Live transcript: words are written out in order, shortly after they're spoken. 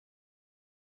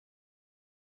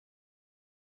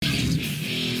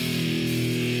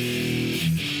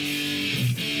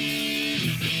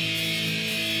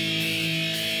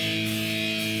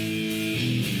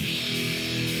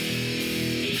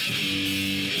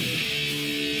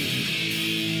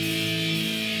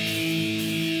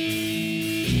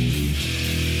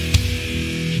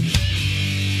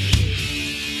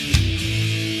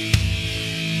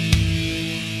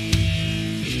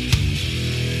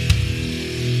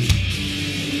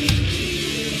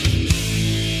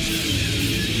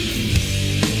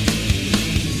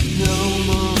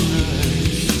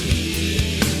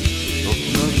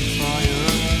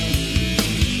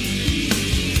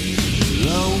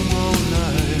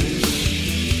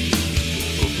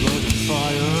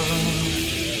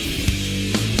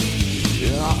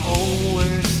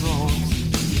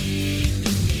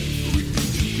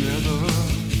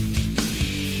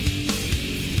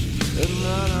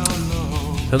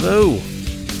Hello,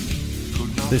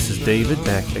 this is David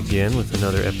back again with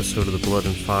another episode of the Blood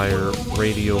and Fire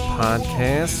Radio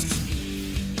Podcast.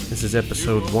 This is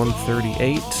episode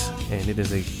 138, and it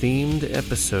is a themed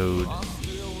episode.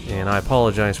 And I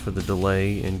apologize for the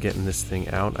delay in getting this thing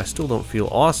out. I still don't feel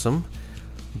awesome,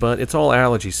 but it's all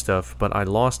allergy stuff. But I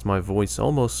lost my voice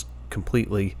almost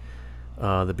completely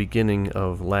the beginning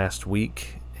of last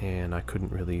week, and I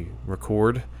couldn't really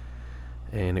record.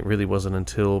 And it really wasn't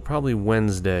until probably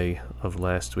Wednesday of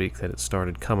last week that it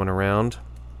started coming around.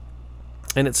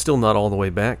 And it's still not all the way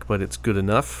back, but it's good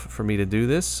enough for me to do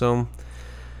this. So,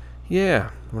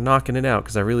 yeah, we're knocking it out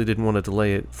because I really didn't want to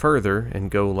delay it further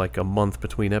and go like a month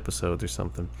between episodes or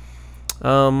something.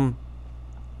 Alright,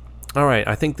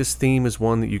 I think this theme is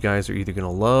one that you guys are either going to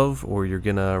love or you're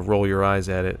going to roll your eyes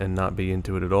at it and not be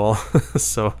into it at all.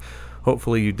 So,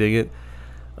 hopefully you dig it.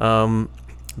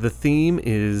 The theme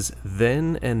is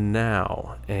Then and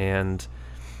Now, and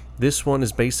this one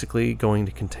is basically going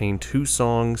to contain 2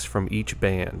 songs from each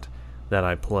band that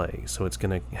I play. So it's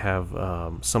going to have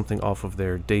something off of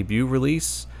their debut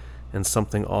release and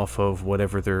something off of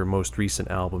whatever their most recent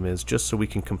album is, just so we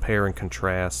can compare and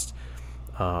contrast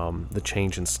the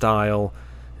change in style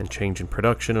and change in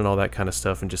production and all that kind of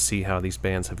stuff, and just see how these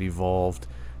bands have evolved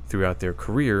throughout their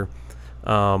career.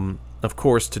 Of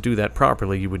course, to do that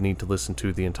properly, you would need to listen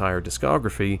to the entire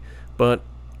discography, but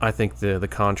I think the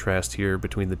contrast here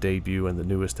between the debut and the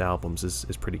newest albums is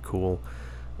pretty cool.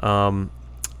 The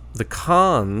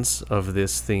cons of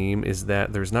this theme is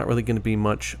that there's not really going to be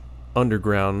much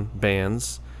underground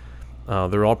bands.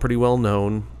 They're all pretty well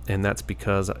known, and that's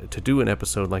because to do an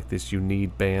episode like this, you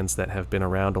need bands that have been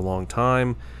around a long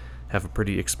time, have a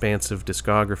pretty expansive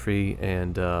discography,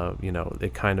 and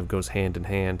it kind of goes hand in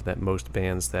hand that most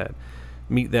bands that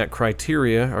meet that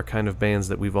criteria are kind of bands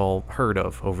that we've all heard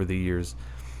of over the years.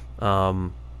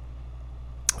 So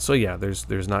yeah,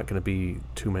 there's not going to be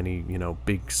too many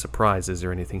big surprises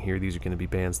or anything here. These are going to be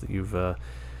bands that you've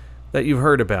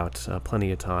heard about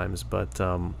plenty of times. But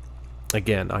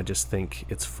again, I just think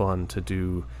it's fun to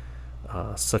do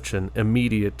such an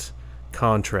immediate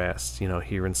contrast,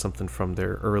 hearing something from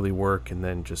their early work and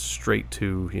then just straight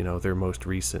to, their most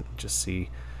recent, just see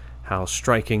how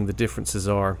striking the differences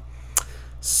are.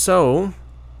 So,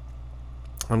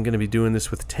 I'm going to be doing this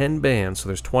with 10 bands, so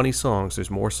there's 20 songs, there's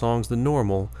more songs than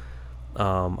normal.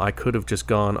 I could have just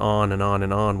gone on and on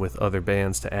and on with other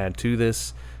bands to add to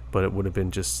this, but it would have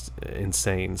been just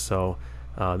insane. So,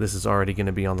 this is already going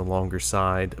to be on the longer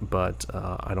side, but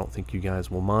I don't think you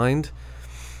guys will mind.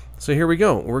 So here we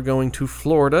go. We're going to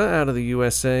Florida out of the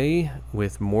USA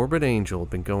with Morbid Angel.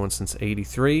 Been going since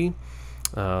 '83.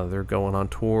 They're going on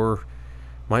tour.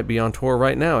 Might be on tour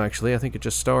right now, actually. I think it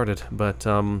just started. But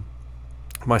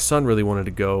my son really wanted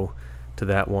to go to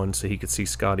that one so he could see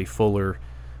Scotty Fuller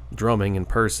drumming in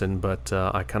person. But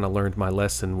I kind of learned my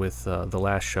lesson with the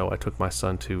last show I took my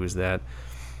son to, is that,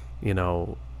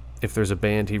 if there's a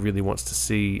band he really wants to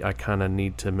see, I kind of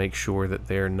need to make sure that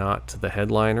they're not the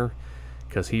headliner,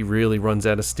 because he really runs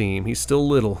out of steam. He's still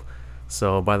little,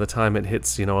 so by the time it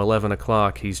hits 11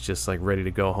 o'clock, he's just like ready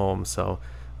to go home. So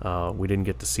we didn't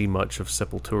get to see much of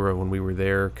Sepultura when we were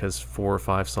there, because 4 or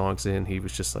 5 songs in, he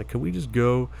was just like, can we just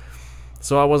go?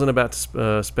 So I wasn't about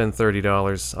to spend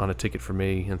 $30 on a ticket for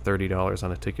me and $30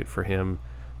 on a ticket for him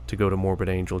to go to Morbid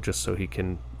Angel just so he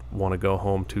can want to go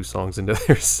home 2 songs into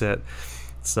their set.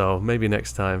 So maybe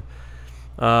next time.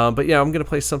 But yeah, I'm going to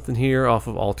play something here off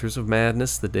of Altars of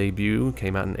Madness. The debut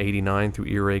came out in '89 through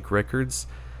Earache Records,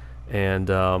 and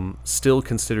still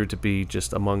considered to be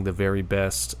just among the very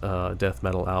best death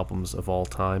metal albums of all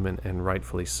time, and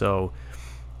rightfully so.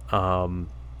 So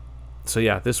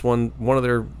yeah, this one of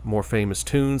their more famous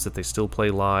tunes that they still play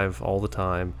live all the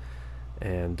time,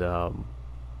 and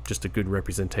just a good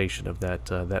representation of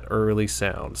that early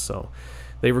sound. So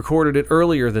they recorded it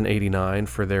earlier than '89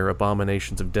 for their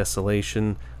Abominations of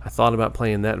Desolation. I thought about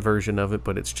playing that version of it,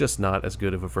 but it's just not as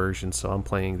good of a version, so I'm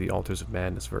playing the Altars of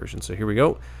Madness version. So here we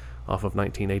go, off of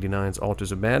 1989's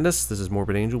Altars of Madness. This is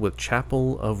Morbid Angel with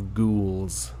Chapel of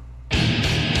Ghouls.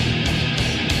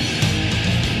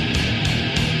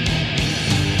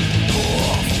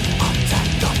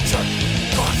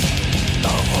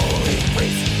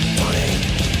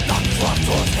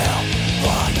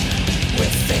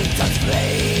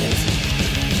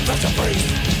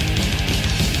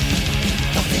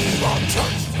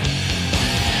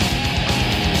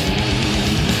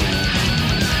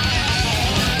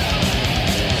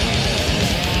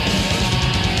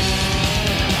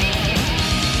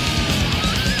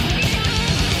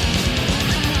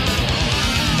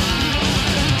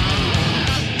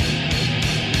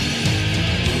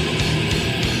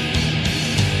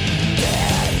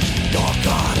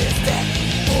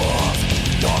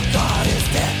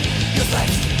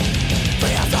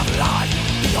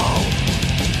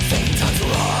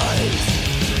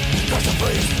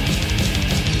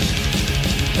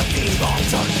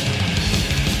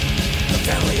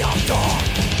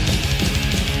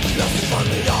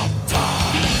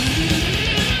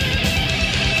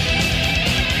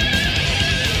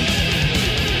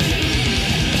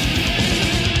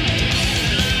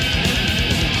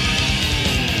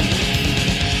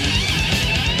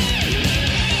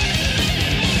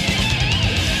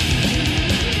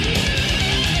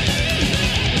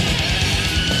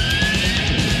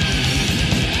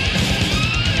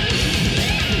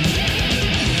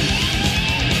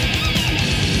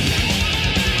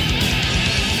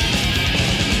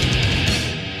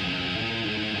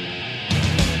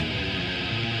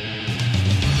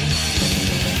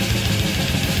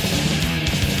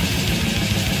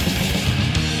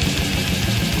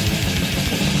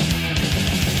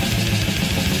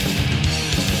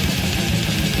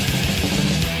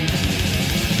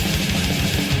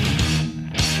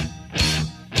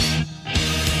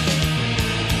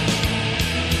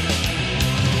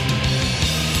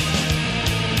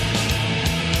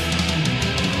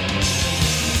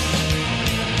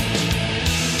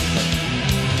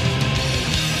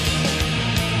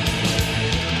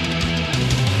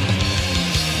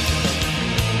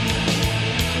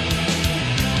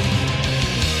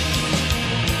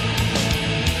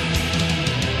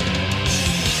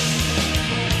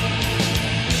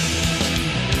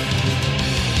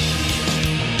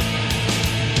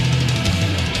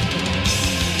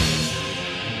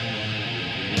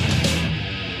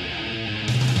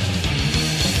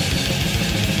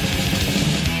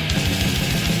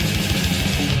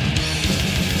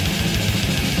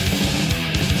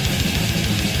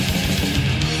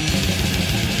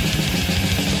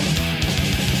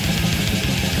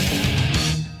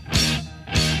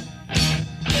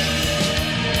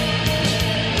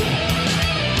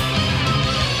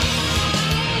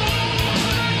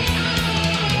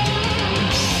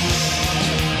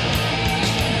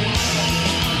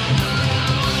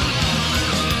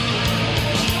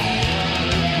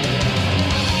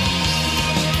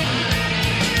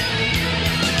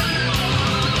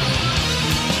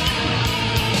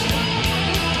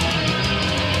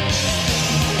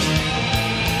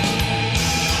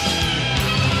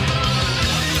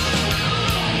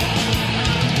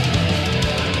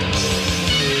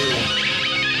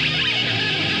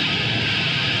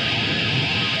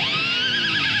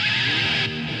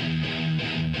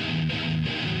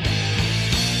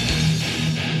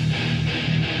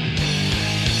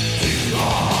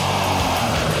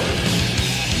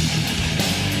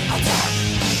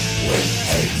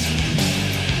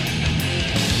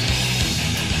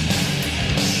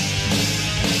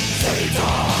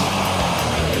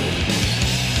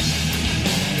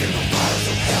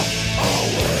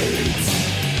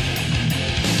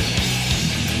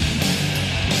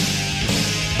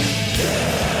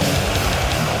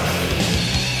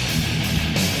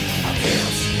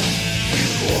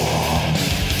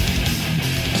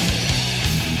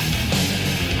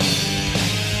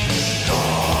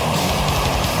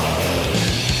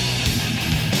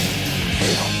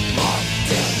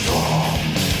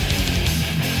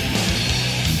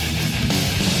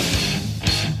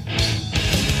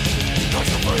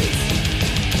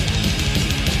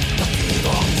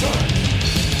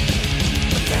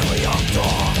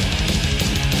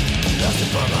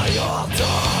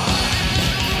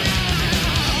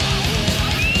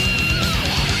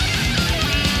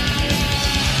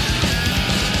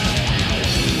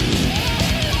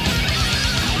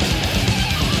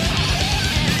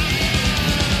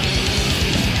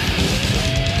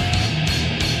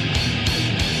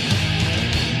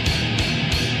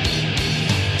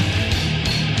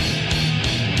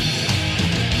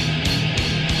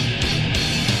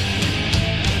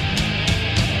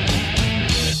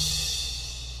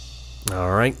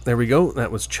 Alright, there we go.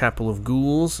 That was Chapel of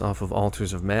Ghouls off of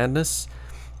Altars of Madness.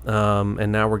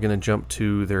 And now we're going to jump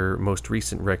to their most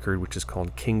recent record, which is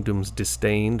called Kingdoms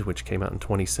Disdained, which came out in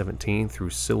 2017 through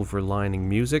Silver Lining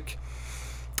Music.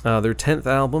 Their 10th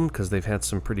album, because they've had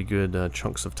some pretty good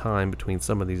chunks of time between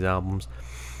some of these albums.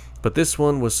 But this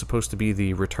one was supposed to be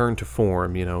the return to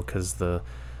form, because the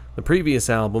previous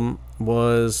album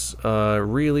was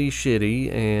really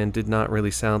shitty and did not really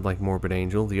sound like Morbid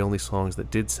Angel. The only songs that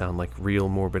did sound like real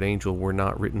Morbid Angel were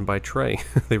not written by Trey.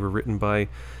 They were written by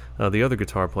the other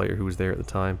guitar player who was there at the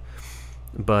time.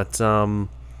 But,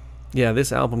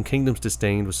 this album, Kingdoms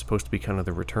Disdained, was supposed to be kind of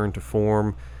the return to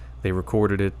form. They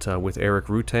recorded it with Eric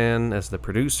Rutan as the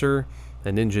producer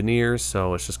and engineer,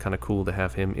 so it's just kind of cool to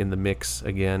have him in the mix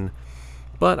again.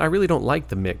 But I really don't like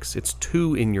the mix. It's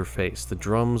too in your face. The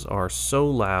drums are so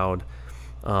loud.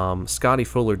 Scotty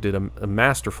Fuller did a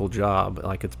masterful job.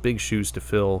 Like, it's big shoes to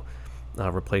fill,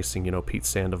 replacing, Pete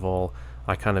Sandoval.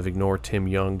 I kind of ignore Tim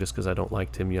Young just because I don't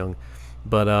like Tim Young.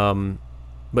 But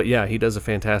yeah, he does a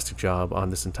fantastic job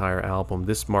on this entire album.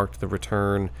 This marked the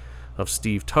return of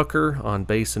Steve Tucker on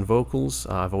bass and vocals.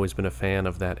 I've always been a fan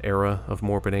of that era of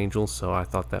Morbid Angel, so I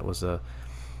thought that was a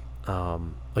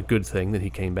good thing that he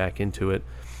came back into it.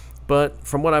 But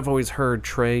from what I've always heard,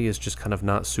 Trey is just kind of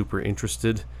not super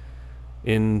interested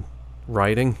in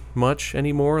writing much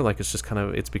anymore. Like,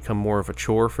 it's become more of a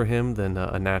chore for him than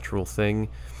a natural thing.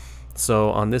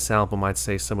 So on this album, I'd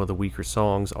say some of the weaker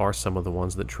songs are some of the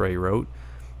ones that Trey wrote.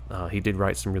 He did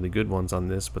write some really good ones on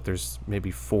this, but there's maybe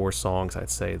 4 songs I'd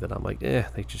say that I'm like,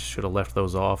 they just should have left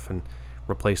those off and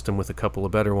replaced them with a couple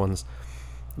of better ones.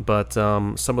 But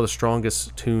some of the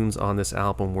strongest tunes on this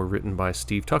album were written by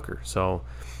Steve Tucker. So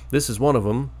this is one of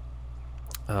them.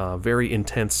 Very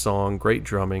intense song, great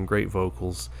drumming, great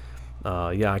vocals.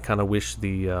 I kind of wish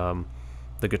the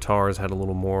guitars had a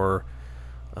little more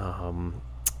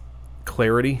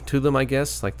clarity to them, I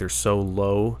guess. Like, they're so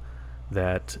low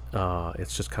that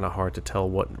it's just kind of hard to tell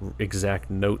what exact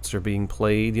notes are being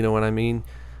played, you know what I mean?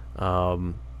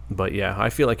 But yeah, I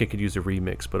feel like it could use a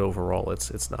remix, but overall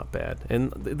it's not bad.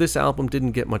 And this album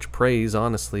didn't get much praise,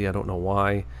 honestly. I don't know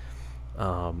why.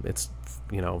 It's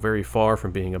very far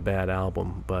from being a bad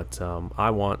album, but I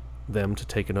want them to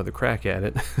take another crack at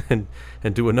it and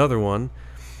do another one.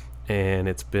 And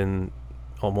it's been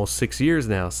almost 6 years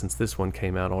now since this one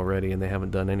came out already, and they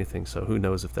haven't done anything, so who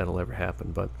knows if that'll ever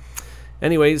happen. But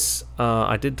anyways,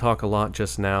 I did talk a lot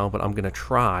just now, but I'm going to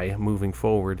try moving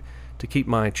forward to keep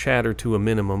my chatter to a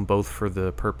minimum, both for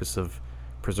the purpose of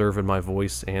preserving my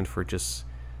voice and for just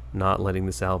not letting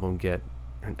this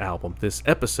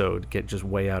episode get just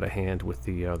way out of hand with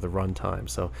the runtime.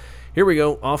 So here we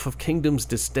go, off of Kingdoms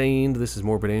Disdained. This is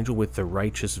Morbid Angel with The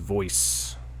Righteous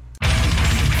Voice.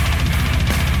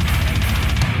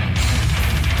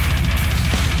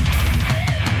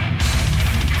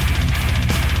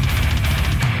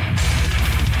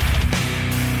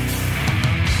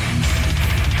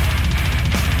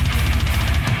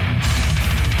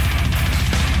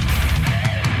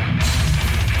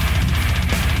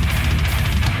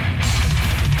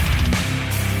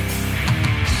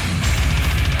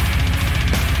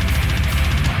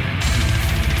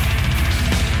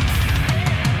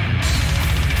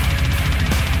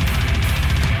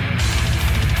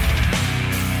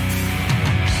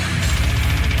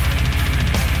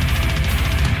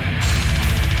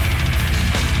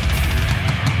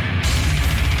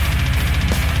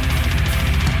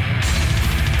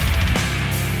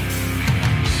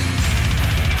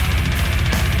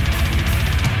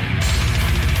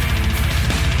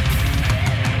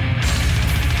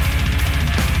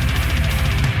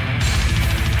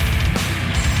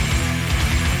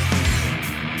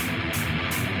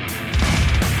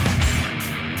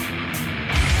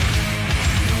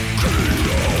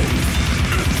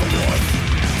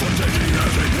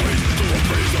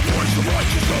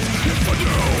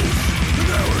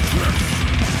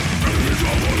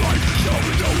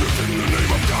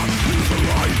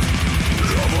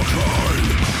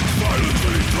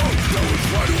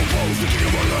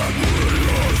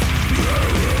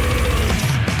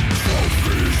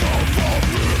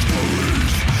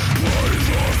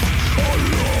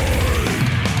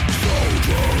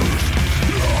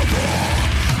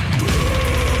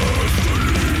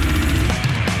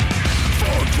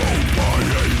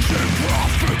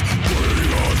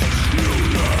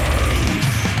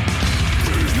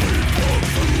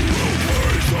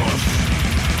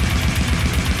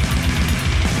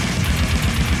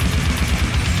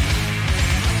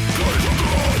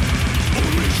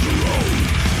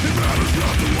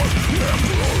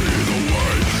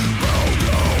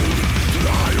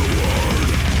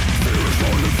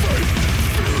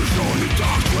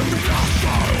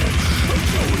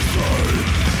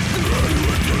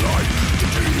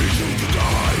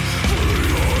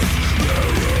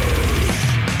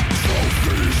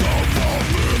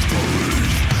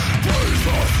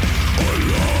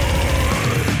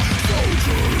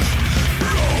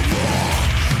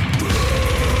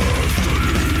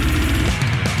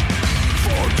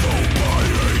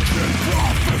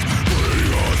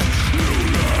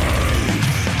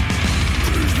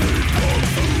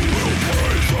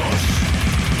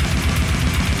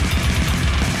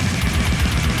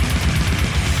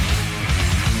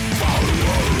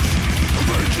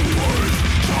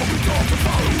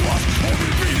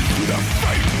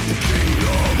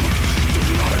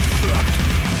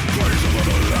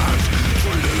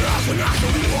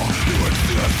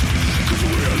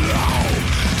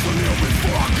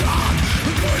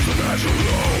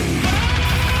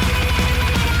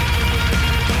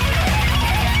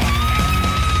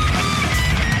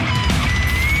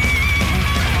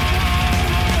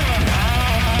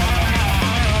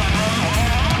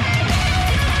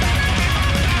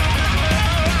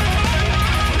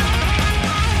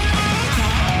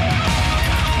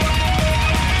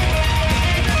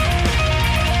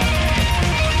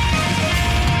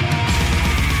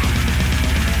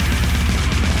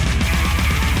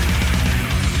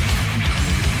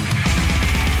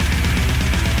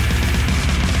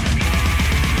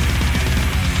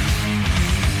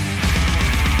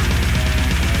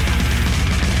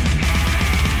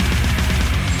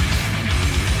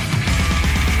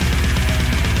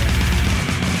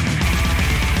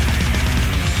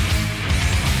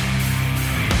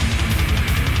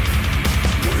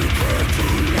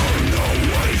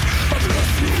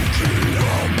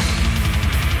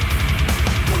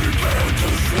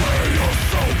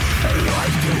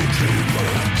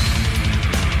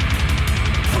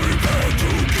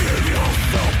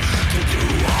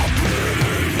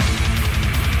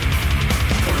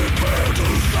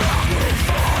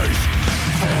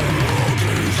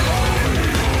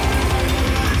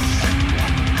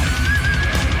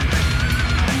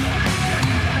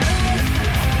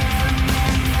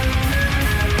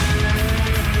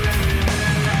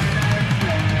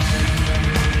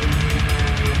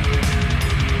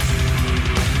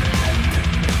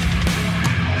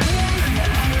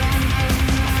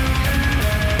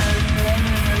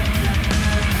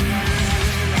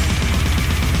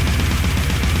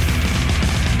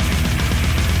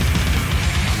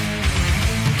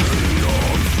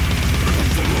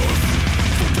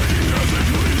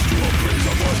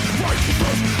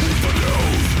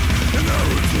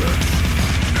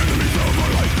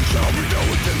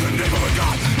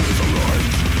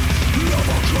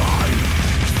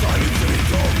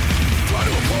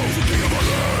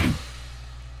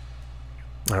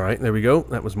 right, there we go.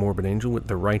 That was Morbid Angel with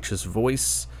the Righteous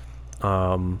Voice.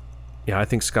 Yeah, I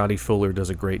think Scotty Fuller does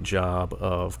a great job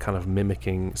of kind of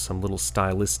mimicking some little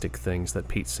stylistic things that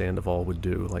Pete Sandoval would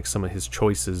do. Like some of his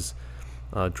choices,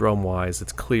 drum-wise,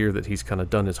 it's clear that he's kind of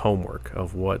done his homework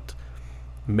of what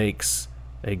makes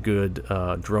a good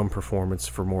drum performance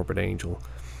for Morbid Angel.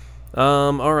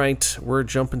 All right, we're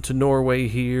jumping to Norway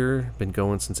here. Been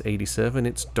going since '87.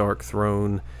 It's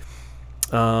Darkthrone.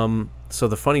 So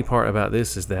the funny part about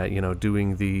this is that,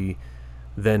 doing the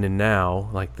then and now,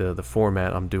 like the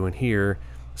format I'm doing here,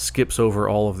 skips over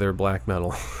all of their black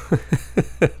metal,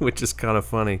 which is kind of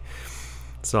funny.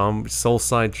 So I'm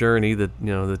Soulside Journey,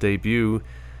 the debut,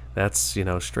 that's,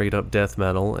 straight up death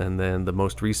metal, and then the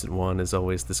most recent one is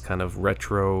always this kind of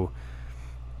retro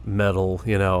metal,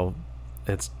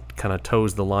 it's kind of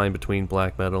toes the line between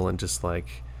black metal and just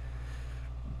like,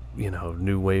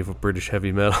 new wave of British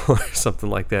heavy metal or something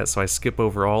like that. So I skip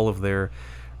over all of their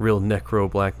real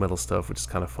necro black metal stuff, which is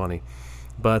kind of funny.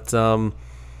 But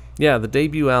yeah, the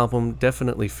debut album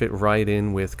definitely fit right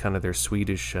in with kind of their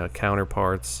Swedish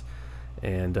counterparts,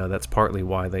 and that's partly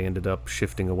why they ended up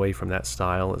shifting away from that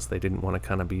style, as they didn't want to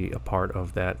kind of be a part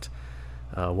of that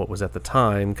what was at the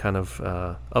time kind of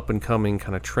up and coming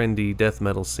kind of trendy death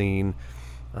metal scene.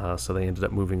 So they ended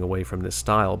up moving away from this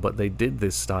style, but they did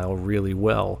this style really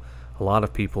well. A lot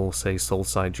of people say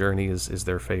Soulside Journey is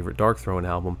their favorite Darkthrone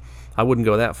album. I wouldn't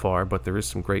go that far, but there is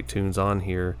some great tunes on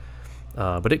here.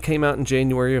 But it came out in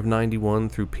January of '91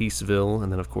 through Peaceville,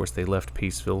 and then of course they left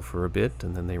Peaceville for a bit,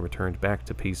 and then they returned back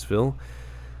to Peaceville.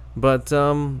 But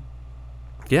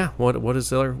yeah, what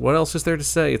else is there to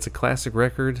say? It's a classic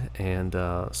record, and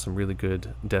some really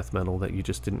good death metal that you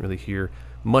just didn't really hear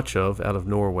much of out of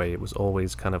Norway. It was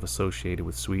always kind of associated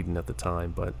with Sweden at the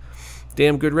time, but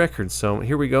damn good record. So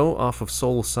here we go, off of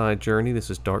Soulside Journey.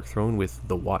 This is Darkthrone with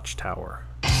The Watchtower.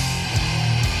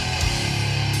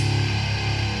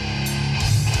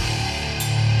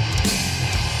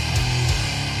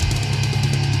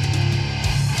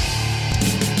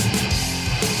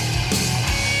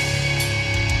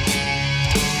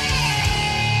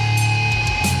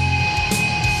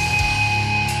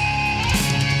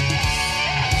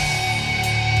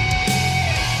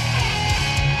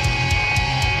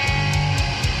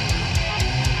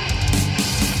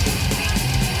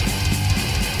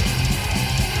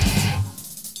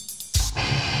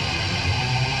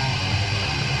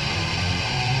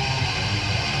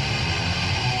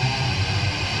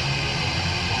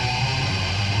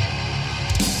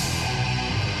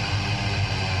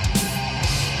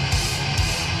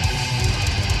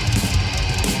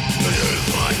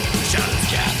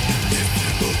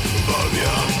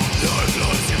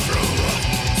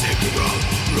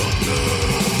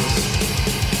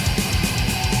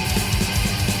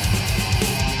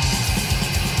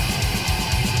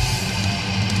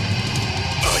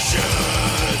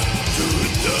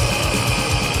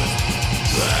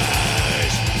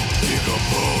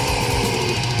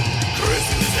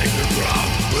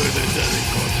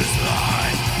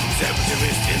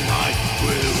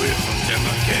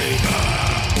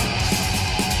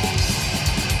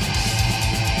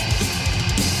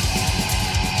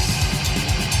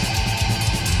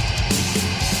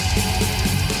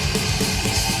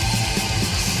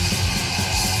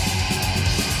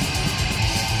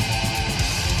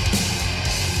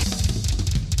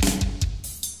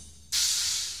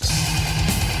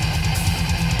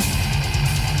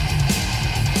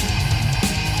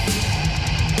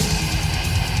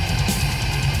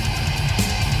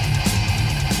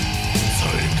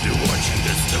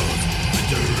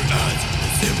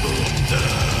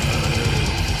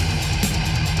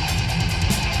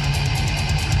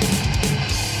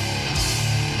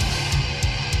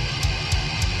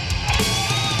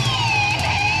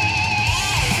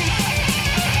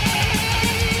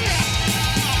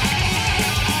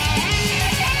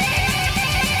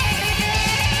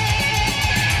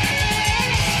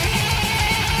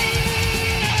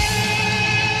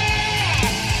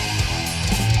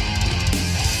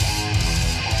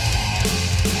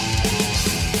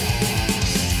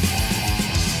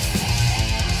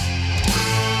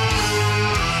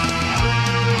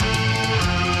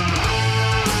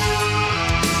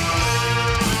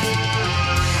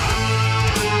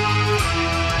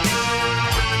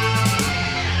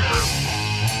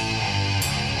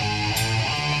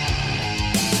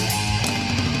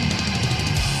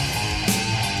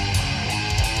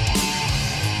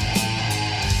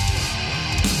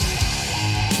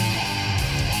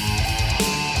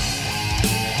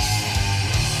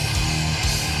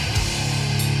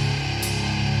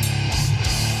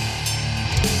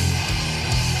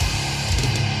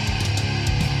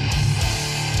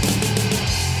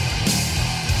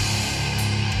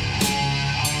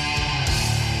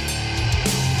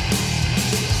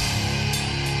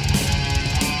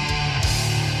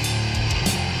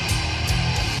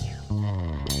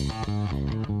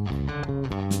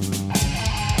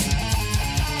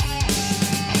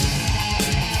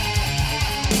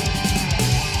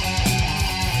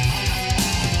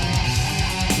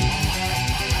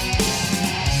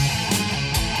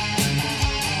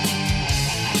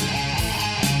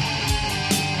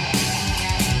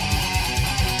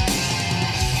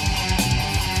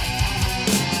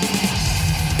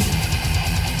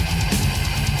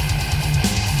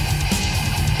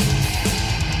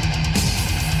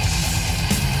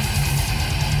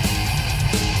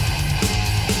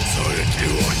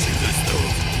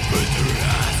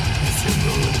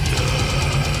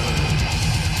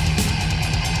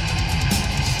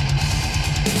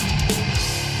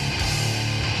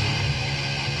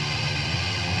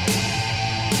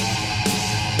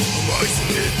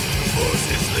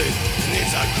 Forces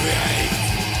needs a great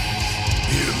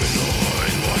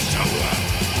humanoid watchtower,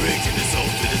 reaching the soul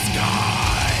to the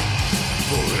sky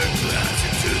for a glance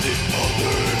into the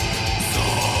other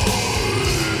side.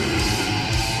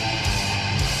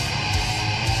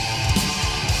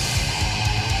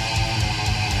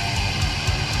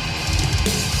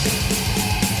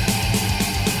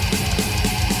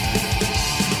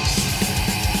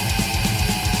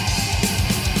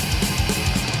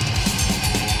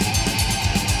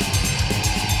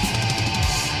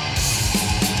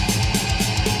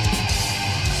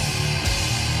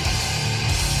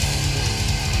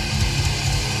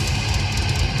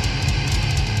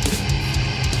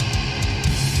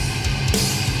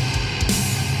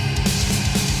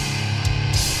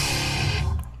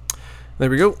 There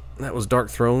we go. That was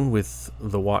Darkthrone with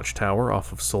The Watchtower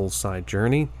off of Soulside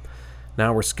Journey.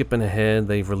 Now we're skipping ahead.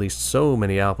 They've released so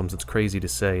many albums, it's crazy to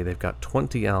say. They've got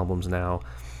 20 albums now.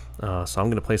 So I'm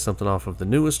going to play something off of the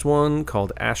newest one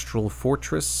called Astral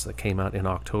Fortress that came out in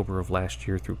October of last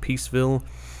year through Peaceville.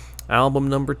 Album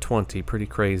number 20. Pretty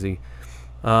crazy.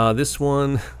 This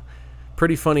one,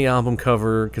 pretty funny album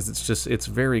cover because it's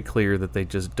very clear that they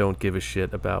just don't give a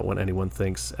shit about what anyone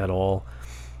thinks at all.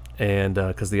 And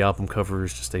because the album cover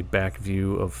is just a back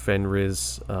view of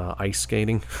Fenris ice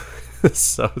skating.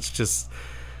 So it's just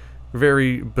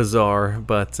very bizarre.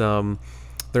 But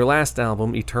their last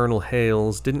album, Eternal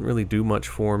Hails, didn't really do much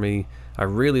for me. I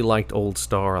really liked Old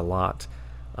Star a lot.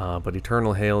 But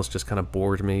Eternal Hails just kind of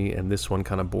bored me, and this one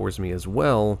kind of bores me as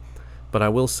well. But I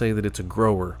will say that it's a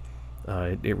grower.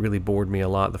 It really bored me a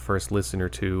lot the first listen or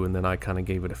two, and then I kind of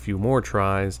gave it a few more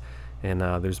tries. And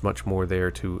there's much more there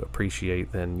to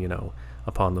appreciate than,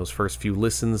 upon those first few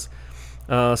listens.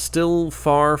 Still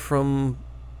far from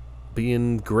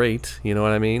being great, you know what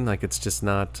I mean? Like, it's just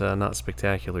not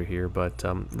spectacular here, but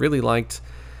really liked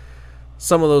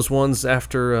some of those ones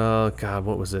after, God,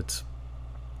 what was it?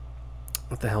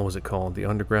 What the hell was it called? The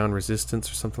Underground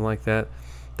Resistance or something like that?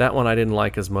 That one I didn't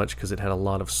like as much because it had a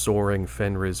lot of soaring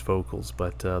Fenris vocals,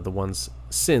 but the ones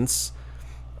since...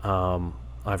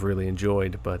 I've really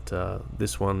enjoyed, but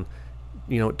this one,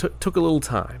 took a little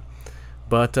time.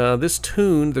 But this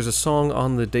tune, there's a song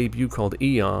on the debut called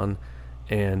Eon,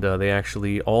 and they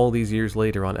actually, all these years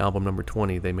later on album number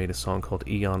 20, they made a song called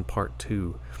Eon Part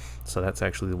 2. So that's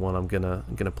actually the one I'm gonna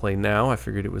play now. I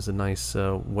figured it was a nice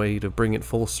way to bring it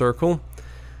full circle.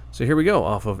 So here we go,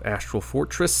 off of Astral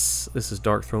Fortress. This is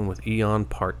Darkthrone with Eon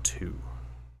Part 2.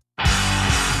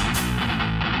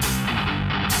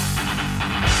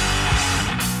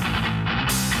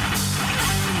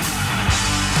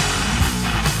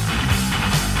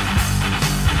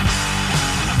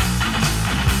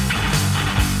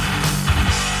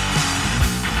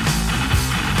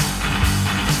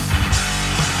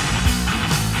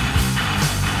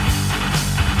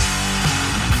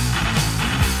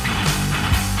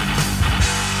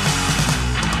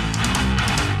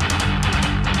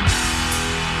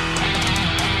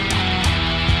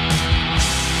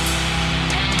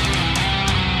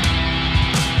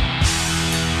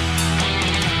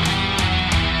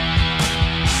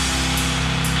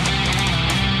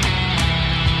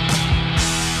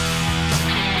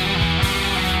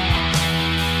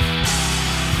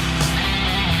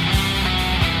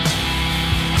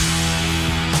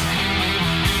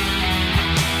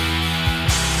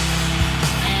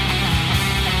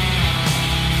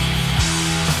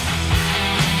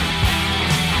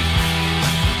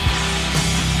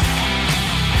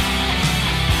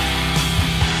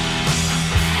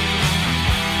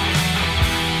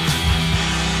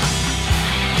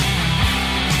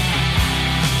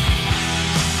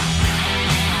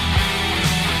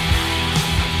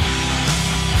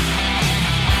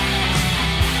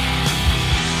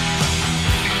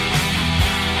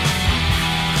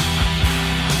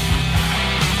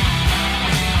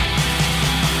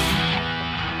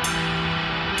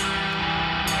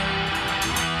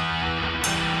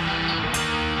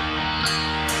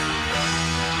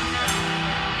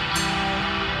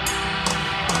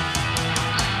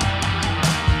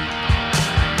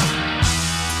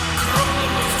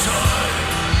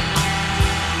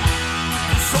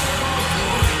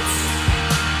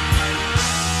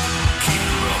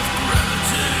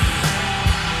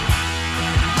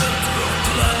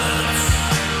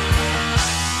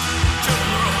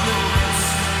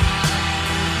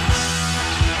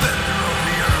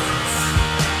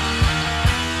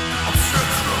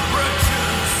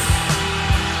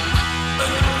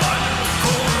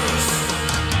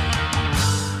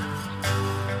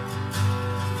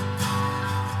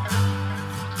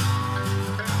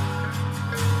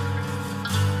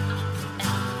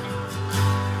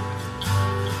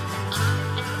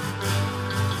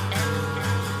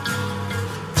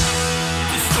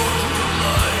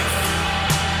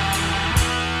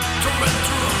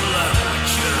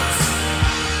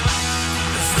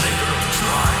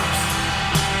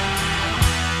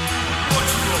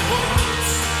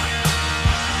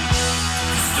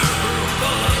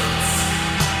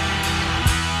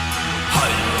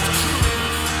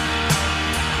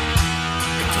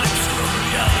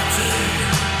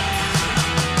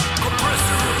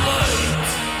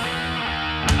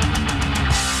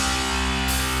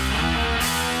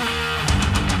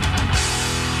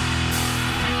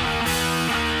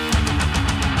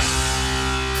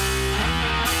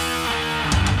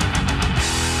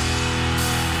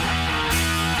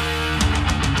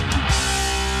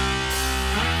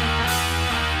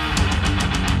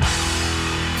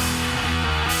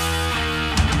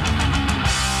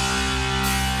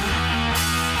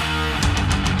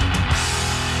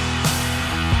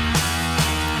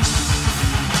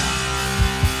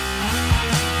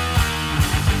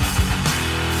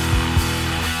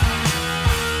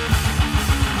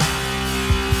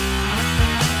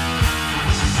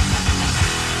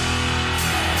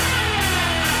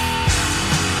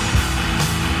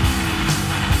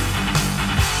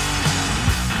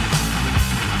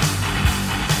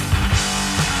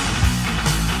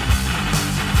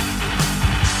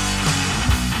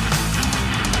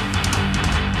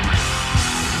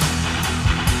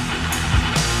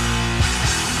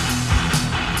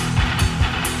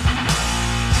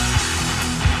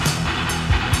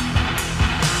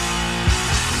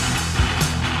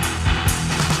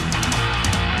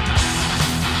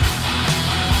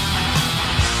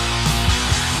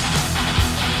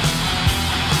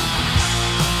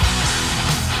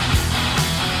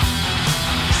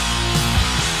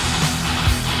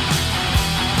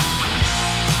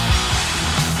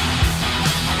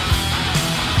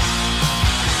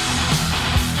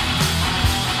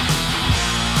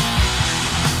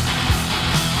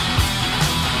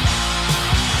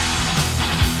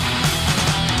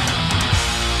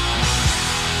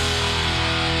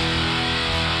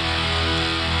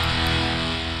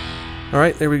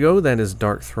 Alright, there we go. That is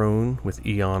Darkthrone with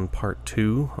Eon Part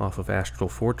 2 off of Astral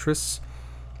Fortress.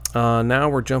 Now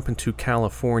we're jumping to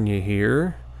California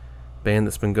here. Band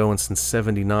that's been going since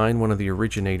 '79, one of the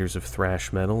originators of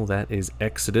thrash metal. That is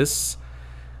Exodus.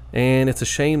 And it's a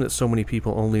shame that so many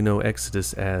people only know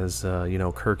Exodus as,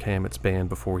 Kirk Hammett's band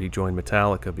before he joined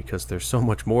Metallica, because there's so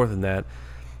much more than that.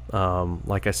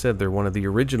 Like I said, they're one of the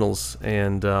originals,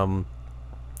 and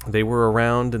they were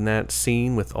around in that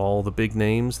scene with all the big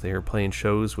names. They were playing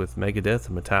shows with Megadeth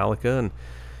and Metallica and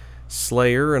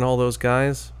Slayer and all those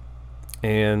guys.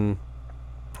 And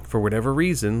for whatever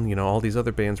reason, all these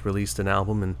other bands released an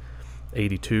album in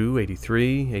 82,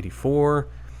 83, 84,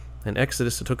 and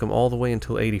Exodus, it took them all the way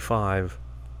until 85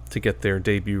 to get their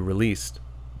debut released.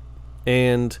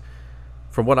 And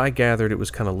from what I gathered, it was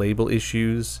kind of label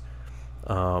issues.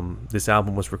 This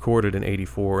album was recorded in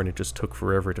 84, and it just took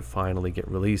forever to finally get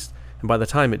released. And by the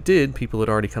time it did, people had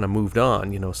already kind of moved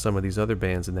on. Some of these other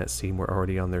bands in that scene were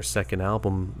already on their second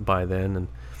album by then, and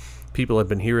people had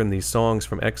been hearing these songs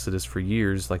from Exodus for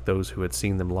years, like those who had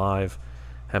seen them live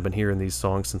have been hearing these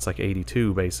songs since like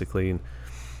 82, basically. And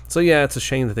so yeah, it's a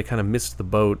shame that they kind of missed the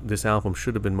boat. This album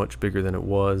should have been much bigger than it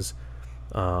was.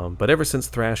 But ever since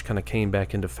thrash kind of came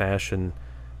back into fashion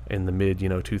in the mid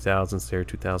 2000s there,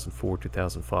 2004,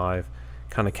 2005,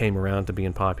 kind of came around to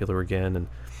being popular again, and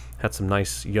had some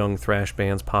nice young thrash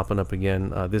bands popping up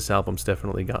again. This album's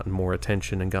definitely gotten more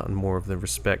attention and gotten more of the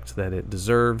respect that it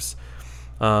deserves,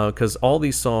 because all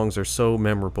these songs are so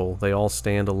memorable. They all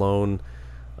stand alone,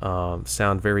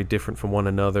 sound very different from one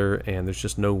another, and there's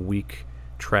just no weak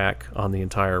track on the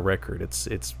entire record.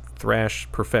 It's thrash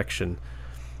perfection.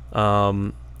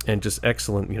 And just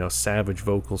excellent, savage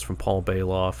vocals from Paul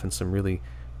Bailoff, and some really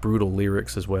brutal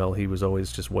lyrics as well. He was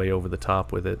always just way over the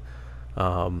top with it.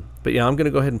 But yeah, I'm going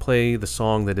to go ahead and play the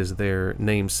song that is their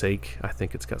namesake. I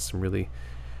think it's got some really,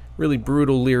 really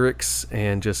brutal lyrics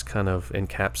and just kind of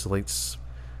encapsulates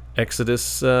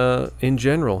Exodus in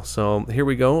general. So here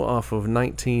we go, off of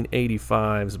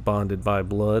 1985's Bonded by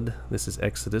Blood. This is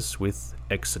Exodus with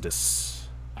Exodus.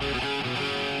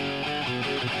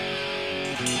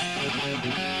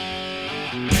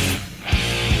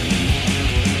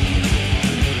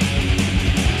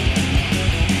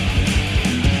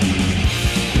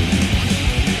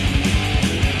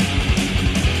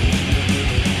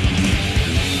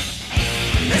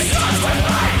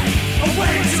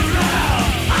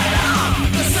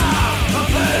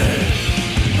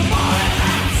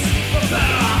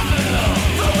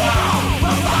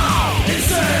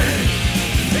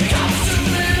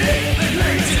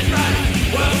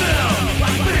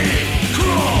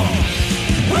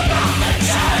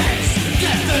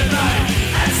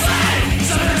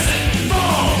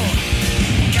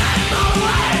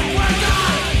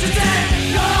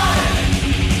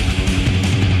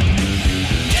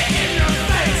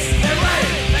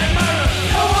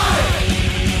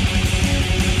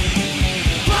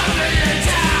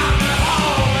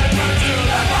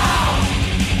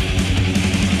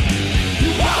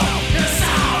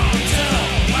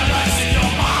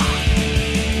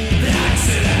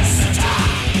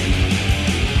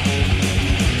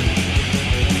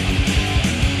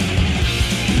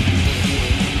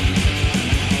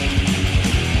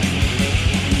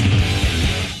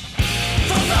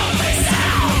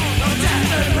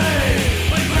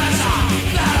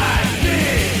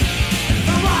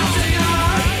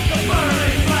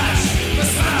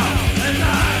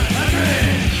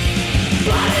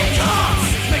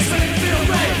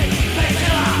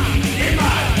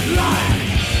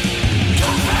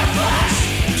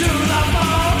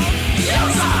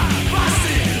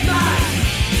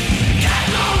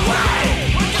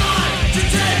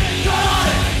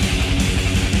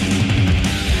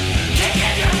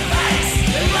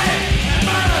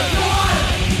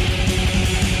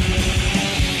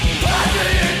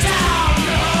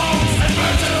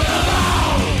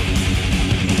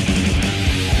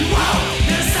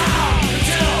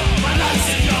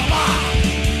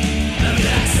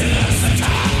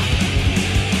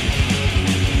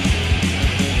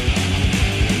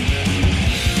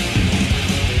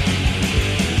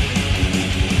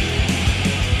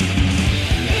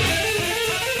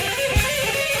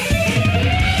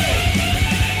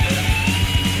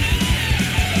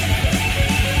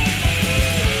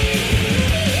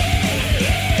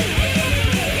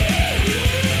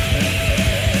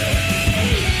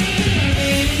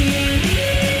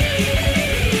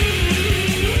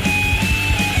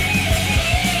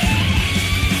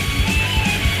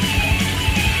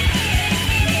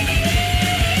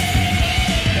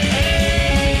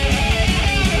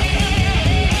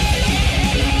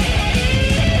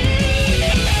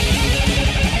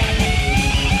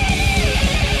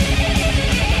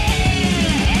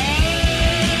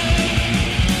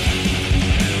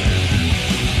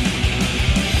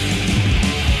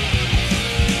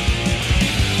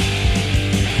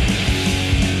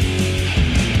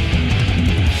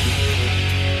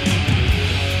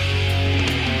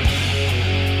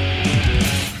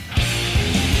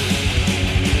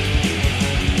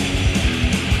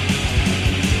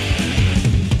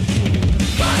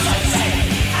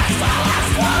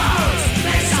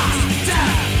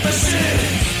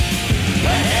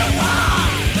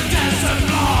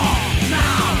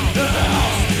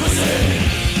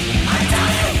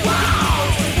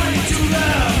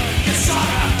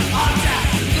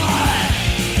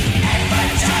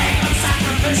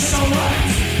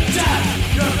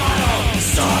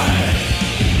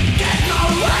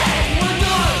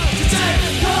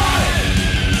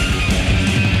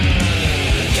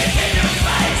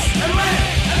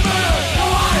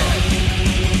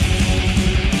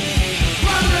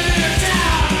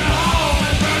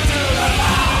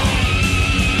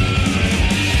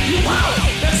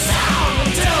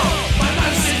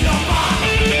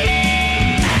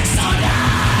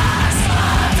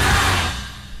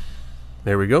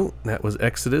 There we go. That was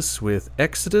Exodus with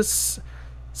Exodus.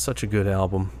 Such a good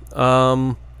album.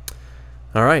 All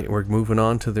right, we're moving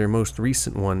on to their most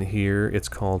recent one here. It's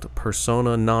called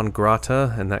Persona Non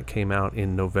Grata, and that came out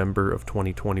in November of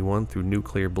 2021 through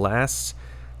Nuclear Blasts.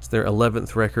 It's their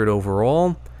 11th record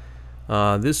overall.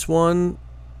 This one,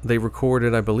 I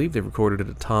believe they recorded it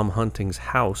at Tom Hunting's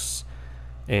house,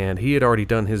 and he had already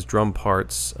done his drum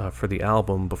parts for the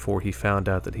album before he found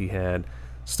out that he had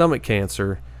stomach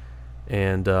cancer.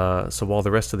 And so while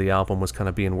the rest of the album was kind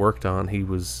of being worked on, he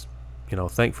was,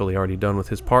 thankfully already done with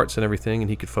his parts and everything, and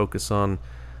he could focus on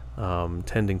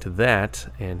tending to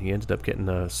that. And he ended up getting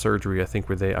a surgery, I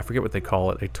forget what they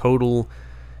call it, a total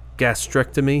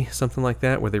gastrectomy, something like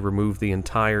that, where they remove the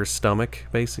entire stomach,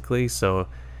 basically. So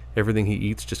everything he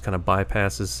eats just kind of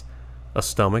bypasses a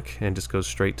stomach and just goes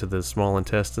straight to the small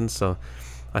intestines. So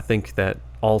I think that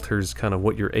alters kind of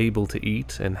what you're able to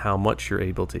eat and how much you're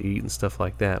able to eat and stuff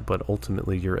like that, but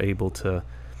ultimately you're able to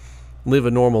live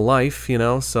a normal life,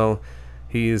 so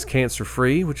he is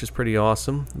cancer-free, which is pretty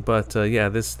awesome. But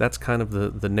that's kind of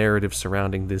the narrative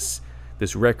surrounding this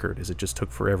record, is it just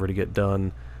took forever to get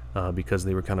done because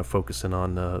they were kind of focusing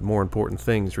on more important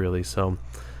things, really. So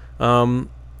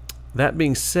that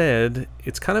being said,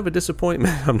 it's kind of a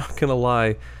disappointment, I'm not gonna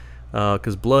lie,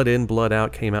 because Blood In, Blood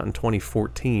Out came out in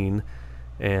 2014,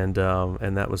 and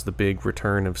that was the big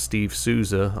return of Steve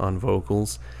Souza on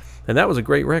vocals, and that was a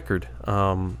great record.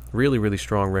 Really, really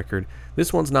strong record.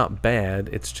 This one's not bad,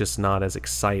 it's just not as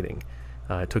exciting.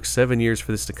 It took 7 years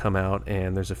for this to come out,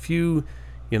 and there's a few,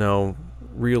 real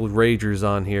ragers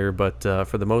on here, but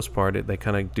for the most part, they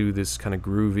kind of do this kind of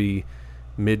groovy,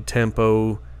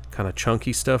 mid-tempo, kind of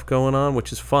chunky stuff going on,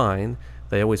 which is fine.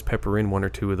 They always pepper in one or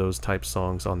two of those type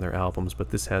songs on their albums, but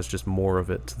this has just more of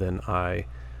it than I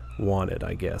wanted,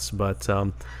 I guess. But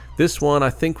this one, I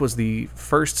think, was the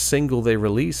first single they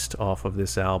released off of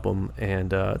this album,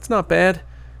 and it's not bad.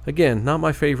 Again, not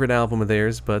my favorite album of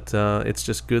theirs, but it's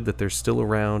just good that they're still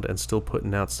around and still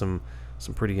putting out some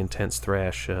pretty intense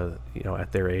thrash,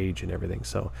 at their age and everything.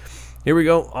 So here we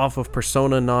go, off of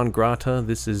Persona Non Grata.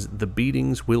 This is The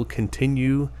Beatings Will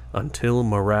Continue Until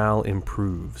Morale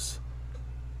Improves.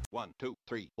 1, 2,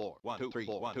 3, 4. 1, 2, 3,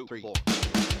 4. 1, 2, 3, 4.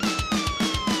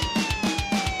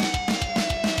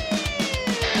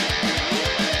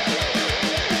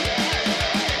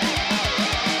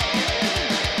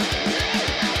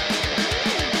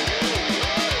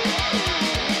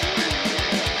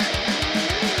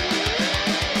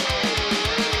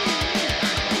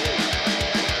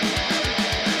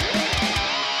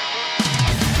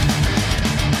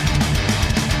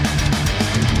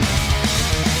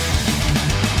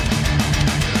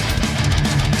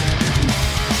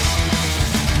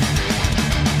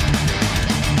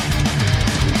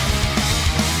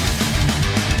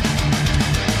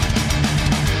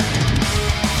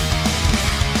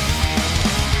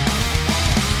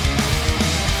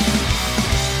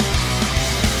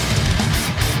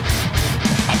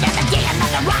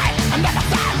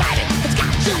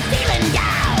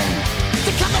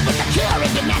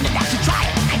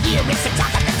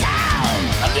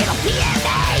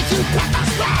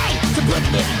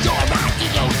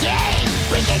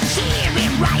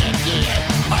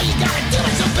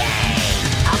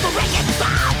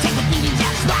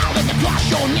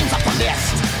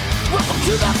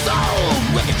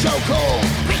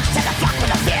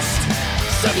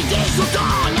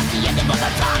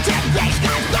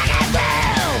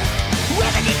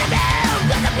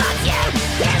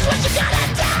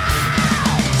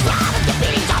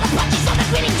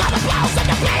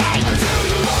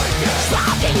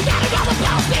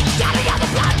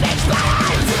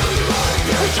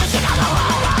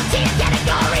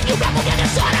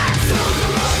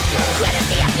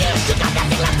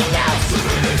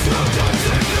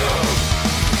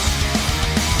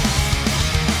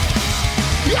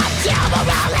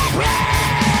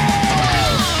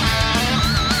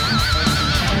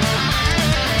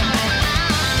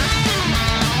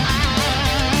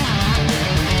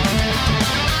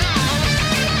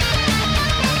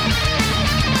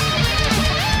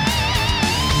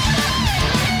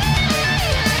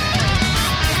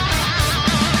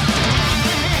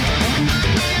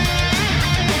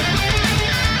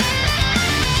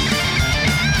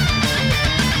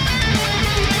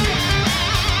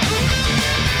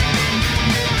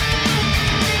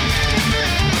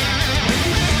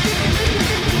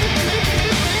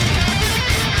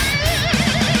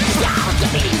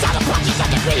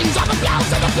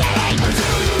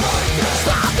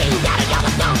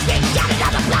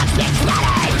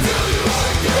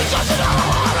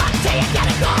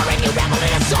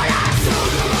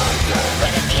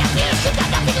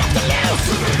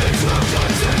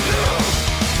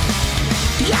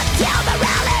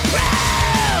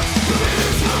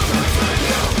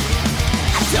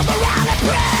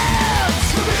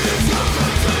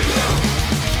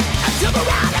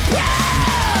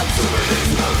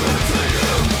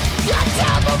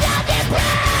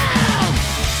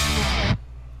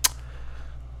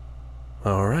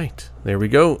 There we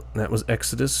go. That was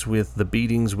Exodus with The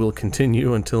Beatings Will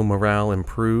Continue Until Morale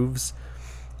Improves.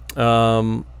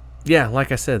 Yeah,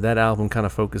 like I said, that album kind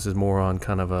of focuses more on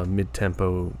kind of a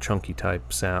mid-tempo, chunky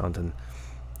type sound,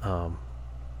 and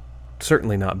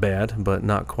certainly not bad, but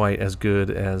not quite as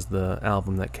good as the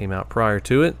album that came out prior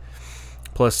to it.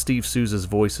 Plus, Steve Souza's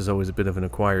voice is always a bit of an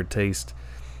acquired taste,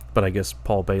 but I guess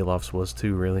Paul Bailoff's was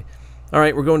too, really. All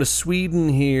right, we're going to Sweden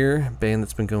here, band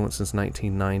that's been going since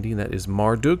 1990. That is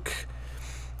Marduk.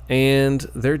 And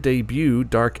their debut,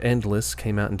 Dark Endless,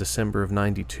 came out in December of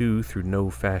 92 through No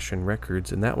Fashion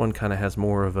Records, and that one kind of has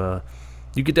more of a...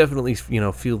 You could definitely,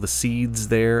 feel the seeds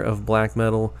there of black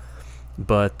metal,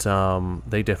 but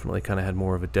they definitely kind of had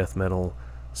more of a death metal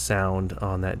sound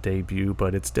on that debut,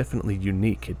 but it's definitely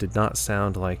unique. It did not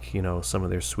sound like, some of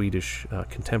their Swedish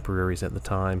contemporaries at the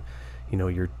time,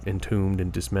 your Entombed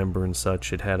and Dismember and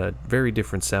such. It had a very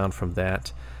different sound from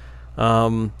that.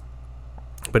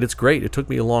 But it's great. It took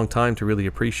me a long time to really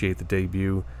appreciate the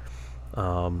debut.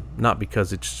 Not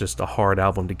because it's just a hard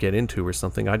album to get into or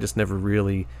something. I just never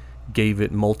really gave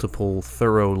it multiple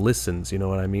thorough listens, you know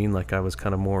what I mean? Like, I was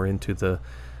kind of more into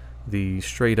the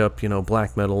straight up,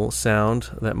 black metal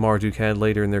sound that Marduk had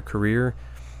later in their career.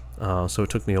 So it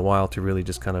took me a while to really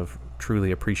just kind of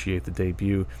truly appreciate the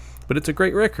debut. But it's a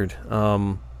great record.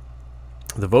 The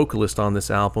vocalist on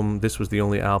this album, this was the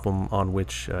only album on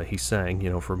which he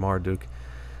sang, for Marduk.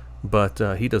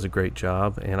 But he does a great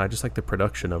job, and I just like the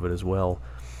production of it as well.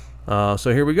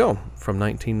 So here we go. From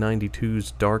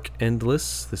 1992's Dark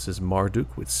Endless, this is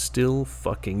Marduk with Still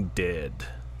Fucking Dead.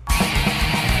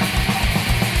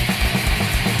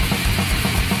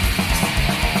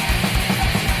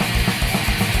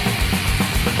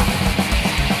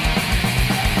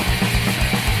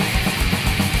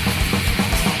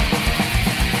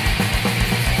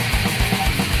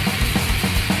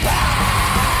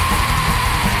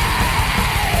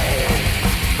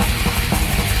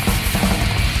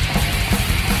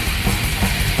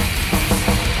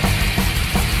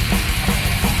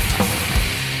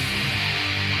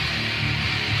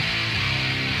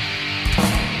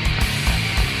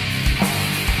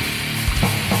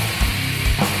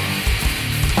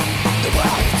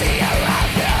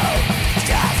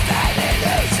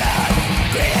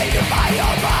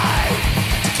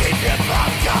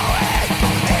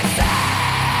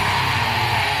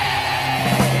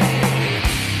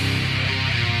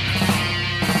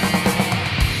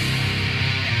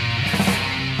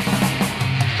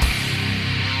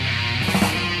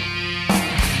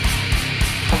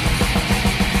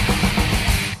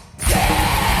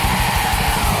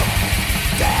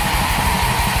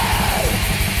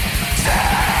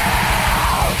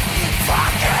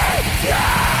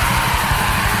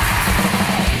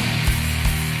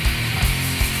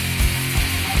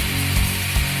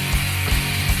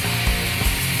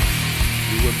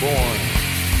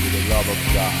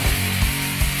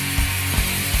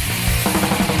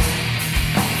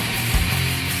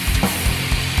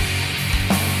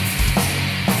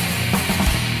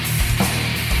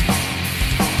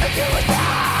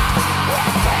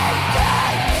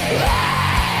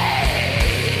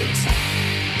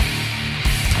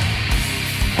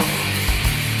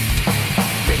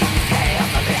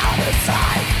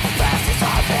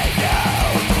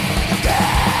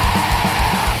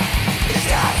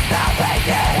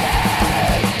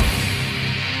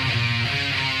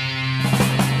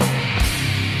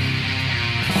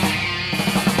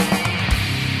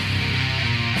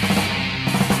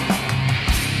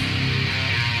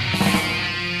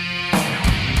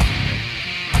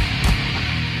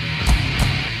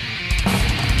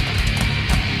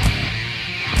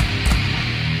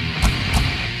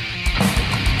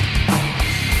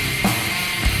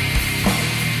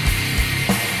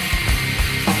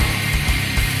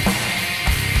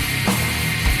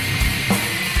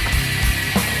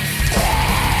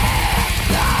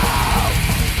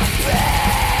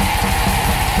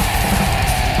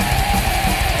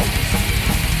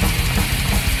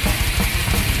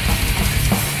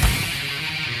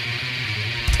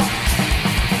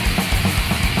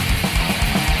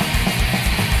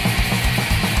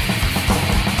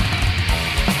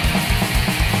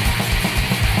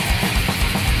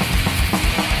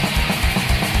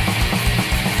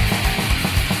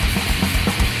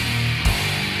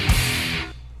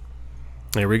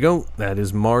 There we go. That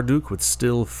is Marduk with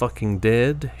Still Fucking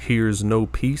Dead. Here's No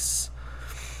Peace.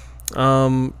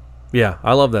 Yeah,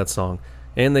 I love that song.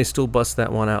 And they still bust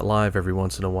that one out live every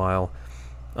once in a while.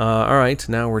 Alright,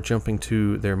 now we're jumping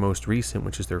to their most recent,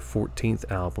 which is their 14th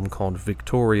album called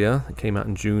Viktoria. It came out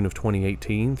in June of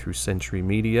 2018 through Century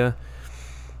Media.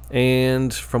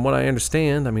 And from what I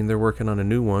understand, I mean, they're working on a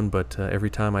new one, but every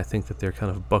time I think that they're kind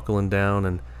of buckling down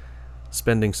and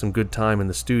spending some good time in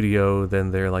the studio,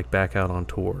 then they're like back out on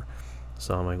tour.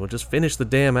 So I'm like, well, just finish the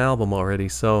damn album already.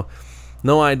 So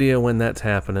no idea when that's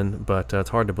happening, but it's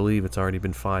hard to believe it's already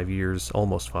been 5 years,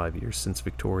 almost 5 years, since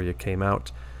Viktoria came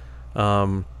out.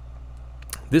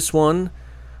 This one,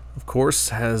 of course,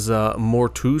 has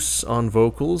Mortus on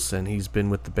vocals, and he's been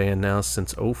with the band now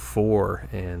since 2004,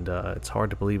 and it's hard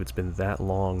to believe it's been that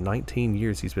long. 19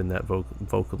 years he's been that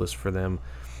vocalist for them,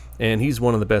 and he's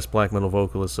one of the best black metal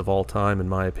vocalists of all time, in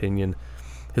my opinion.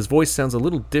 His voice sounds a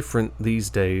little different these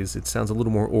days. It sounds a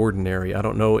little more ordinary. I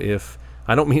don't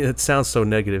mean it sounds so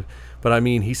negative, but I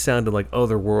mean he sounded like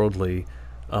otherworldly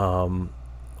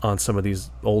on some of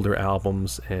these older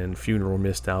albums and Funeral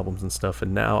Mist albums and stuff,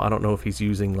 and now I don't know if he's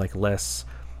using like less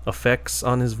effects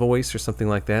on his voice or something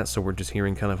like that, so we're just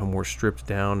hearing kind of a more stripped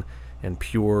down and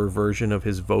pure version of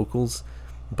his vocals,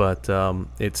 but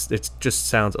it's just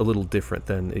sounds a little different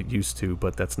than it used to,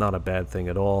 but that's not a bad thing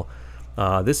at all.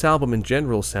 This album in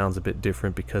general sounds a bit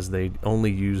different because they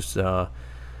only used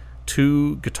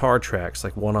 2 guitar tracks,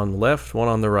 like one on the left, one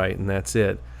on the right, and that's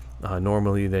it.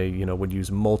 Normally they would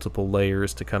use multiple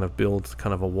layers to kind of build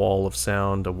kind of a wall of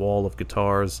sound, a wall of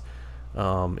guitars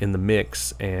in the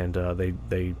mix, and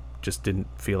they just didn't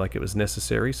feel like it was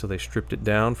necessary, so they stripped it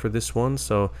down for this one.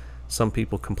 So some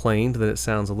people complained that it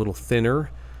sounds a little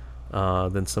thinner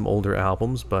than some older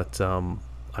albums, but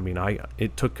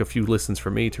it took a few listens for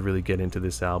me to really get into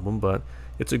this album, but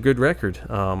it's a good record.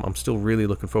 I'm still really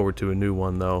looking forward to a new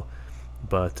one though,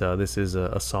 but this is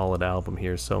a solid album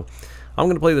here. So I'm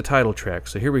going to play the title track.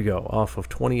 So here we go, off of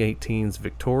 2018's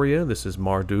Viktoria. This is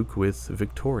Marduk with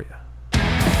Viktoria.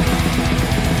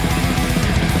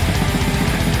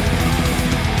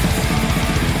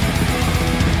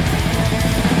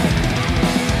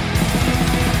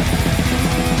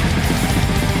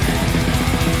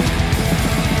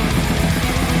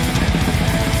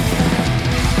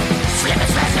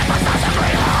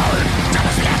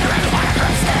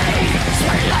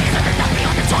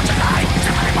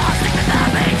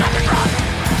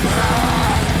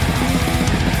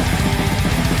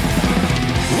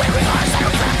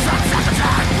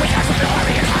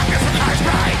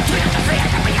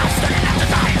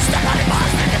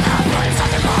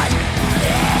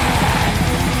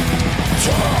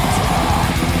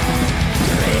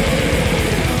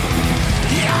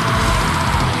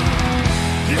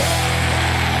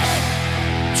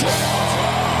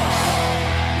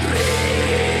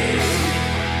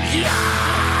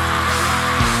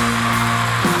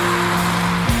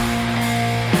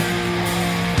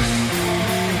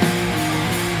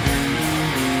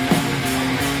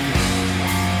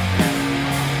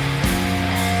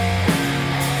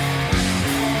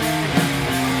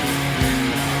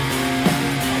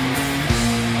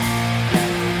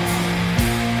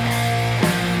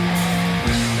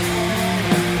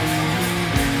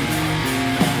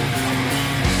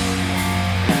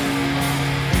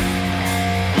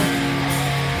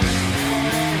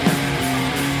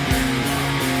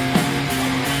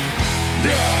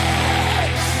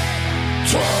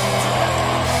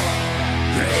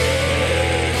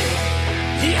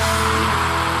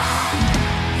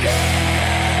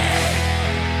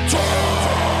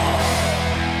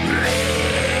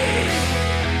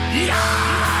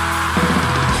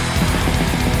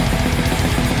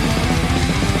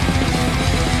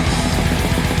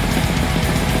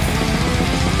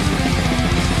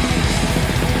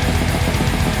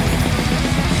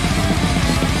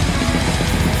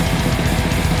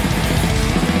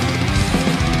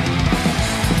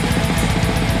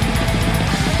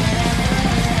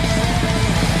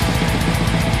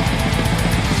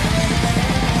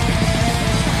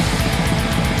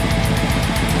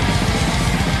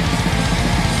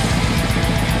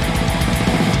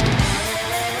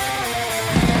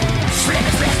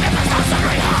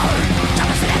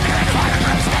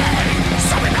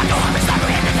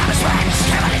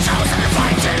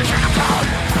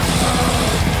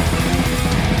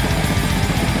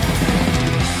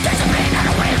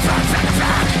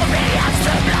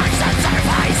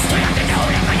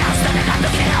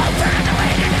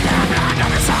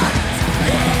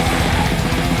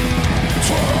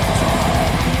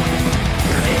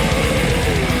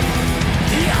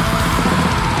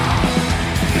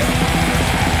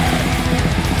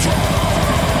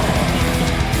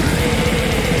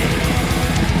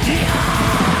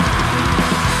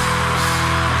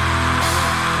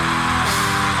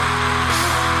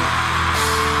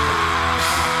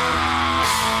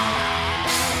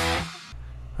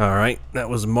 Alright, that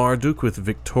was Marduk with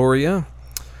Viktoria.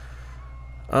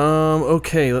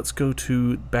 Okay, let's go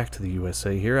back to the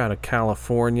USA here, out of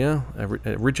California.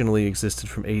 Originally existed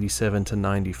from 87 to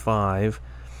 95,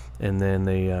 and then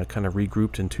they kind of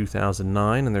regrouped in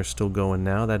 2009, and they're still going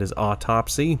now. That is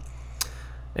Autopsy.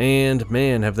 And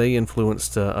man, have they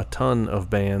influenced a ton of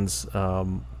bands,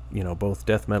 both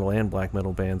death metal and black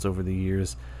metal bands over the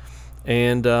years.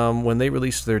 And when they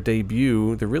released their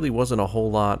debut, there really wasn't a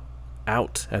whole lot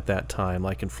out at that time.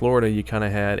 Like in Florida, you kind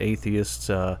of had Atheists,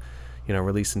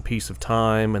 releasing Piece of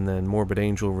Time, and then Morbid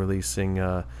Angel releasing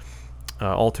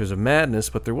Altars of Madness,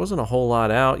 but there wasn't a whole lot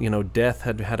out. Death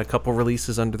had a couple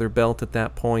releases under their belt at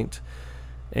that point,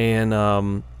 and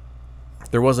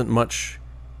there wasn't much,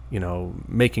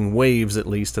 making waves, at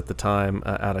least at the time,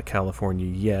 out of California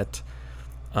yet.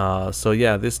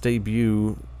 This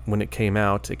debut, when it came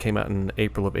out in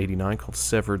April of 89, called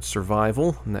Severed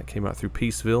Survival, and that came out through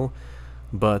Peaceville.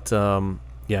 But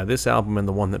this album and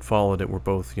the one that followed it were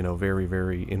both, very,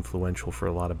 very influential for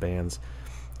a lot of bands.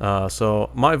 So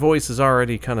my voice is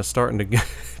already kind of starting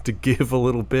to give a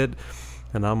little bit,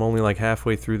 and I'm only like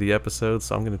halfway through the episode,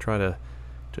 so I'm going to try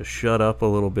to shut up a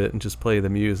little bit and just play the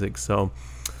music. So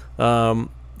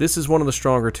this is one of the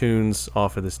stronger tunes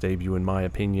off of this debut, in my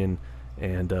opinion,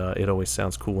 and it always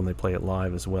sounds cool when they play it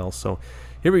live as well. So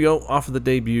here we go, off of the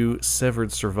debut,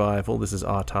 Severed Survival. This is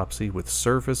Autopsy with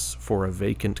Service for a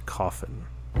Vacant Coffin.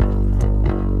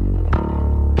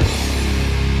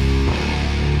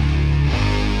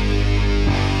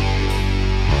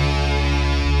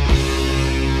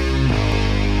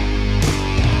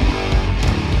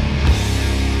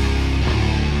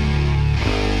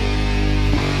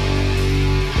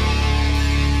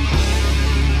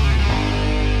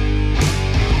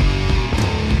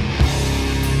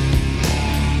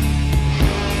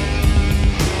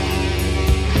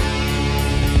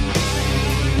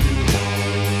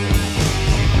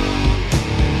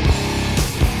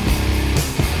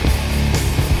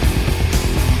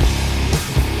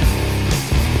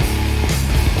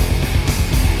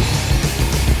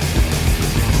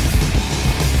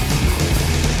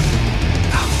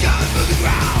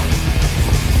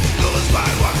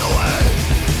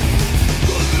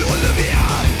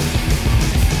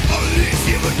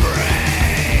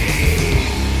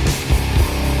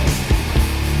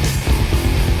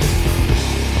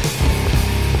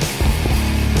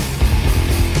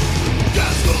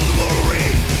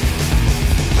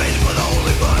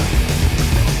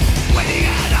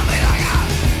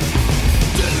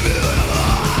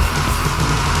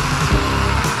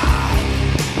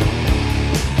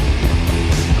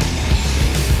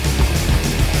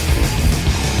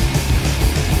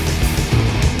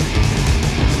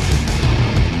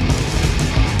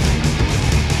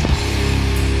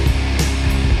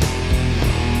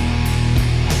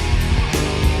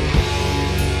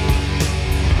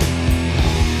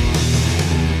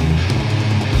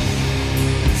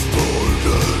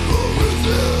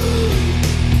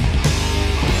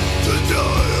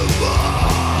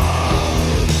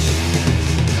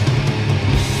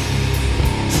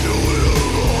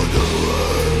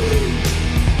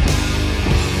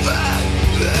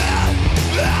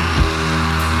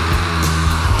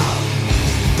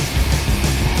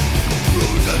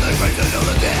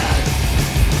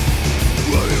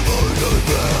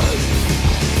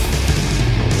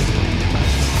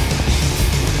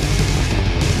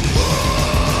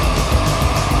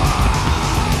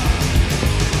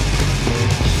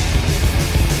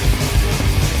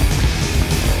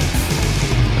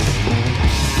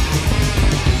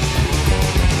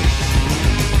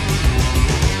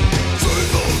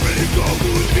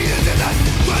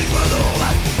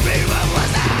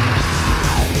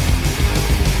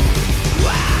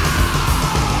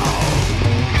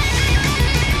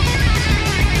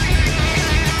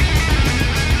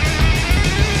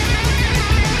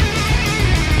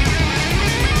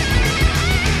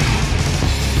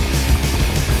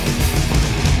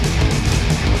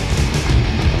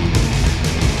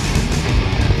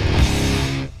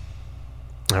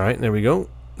 There we go.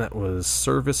 That was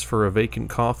Service for a Vacant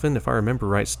Coffin. If I remember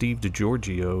right, Steve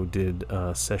DiGiorgio did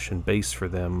session bass for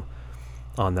them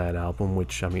on that album,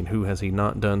 which, I mean, who has he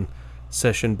not done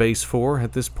session bass for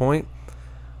at this point?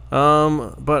 But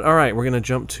alright, we're going to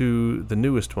jump to the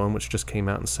newest one, which just came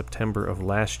out in September of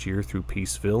last year through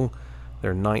Peaceville.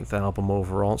 Their 9th album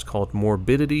overall. It's called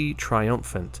Morbidity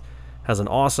Triumphant. Has an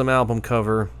awesome album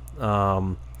cover.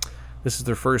 This is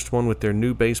their first one with their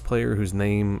new bass player, whose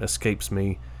name escapes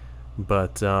me.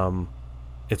 But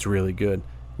it's really good.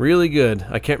 Really good.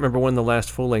 I can't remember when the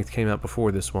last full length came out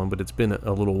before this one, but it's been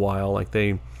a little while. Like,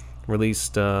 they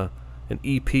released an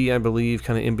EP, I believe,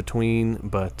 kind of in between.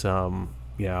 But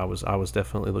yeah, I was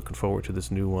definitely looking forward to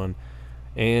this new one.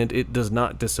 And it does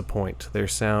not disappoint. Their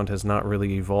sound has not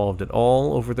really evolved at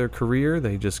all over their career.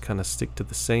 They just kind of stick to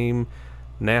the same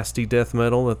nasty death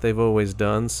metal that they've always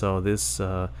done. So this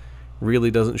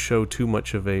really doesn't show too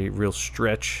much of a real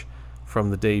stretch from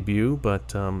the debut.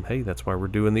 But hey, that's why we're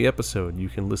doing the episode. You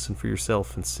can listen for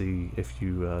yourself and see if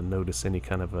you notice any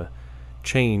kind of a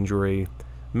change or a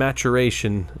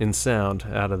maturation in sound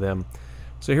out of them.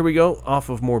 So here we go, off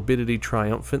of Morbidity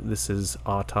Triumphant, this is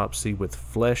Autopsy with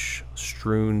Flesh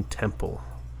Strewn Temple.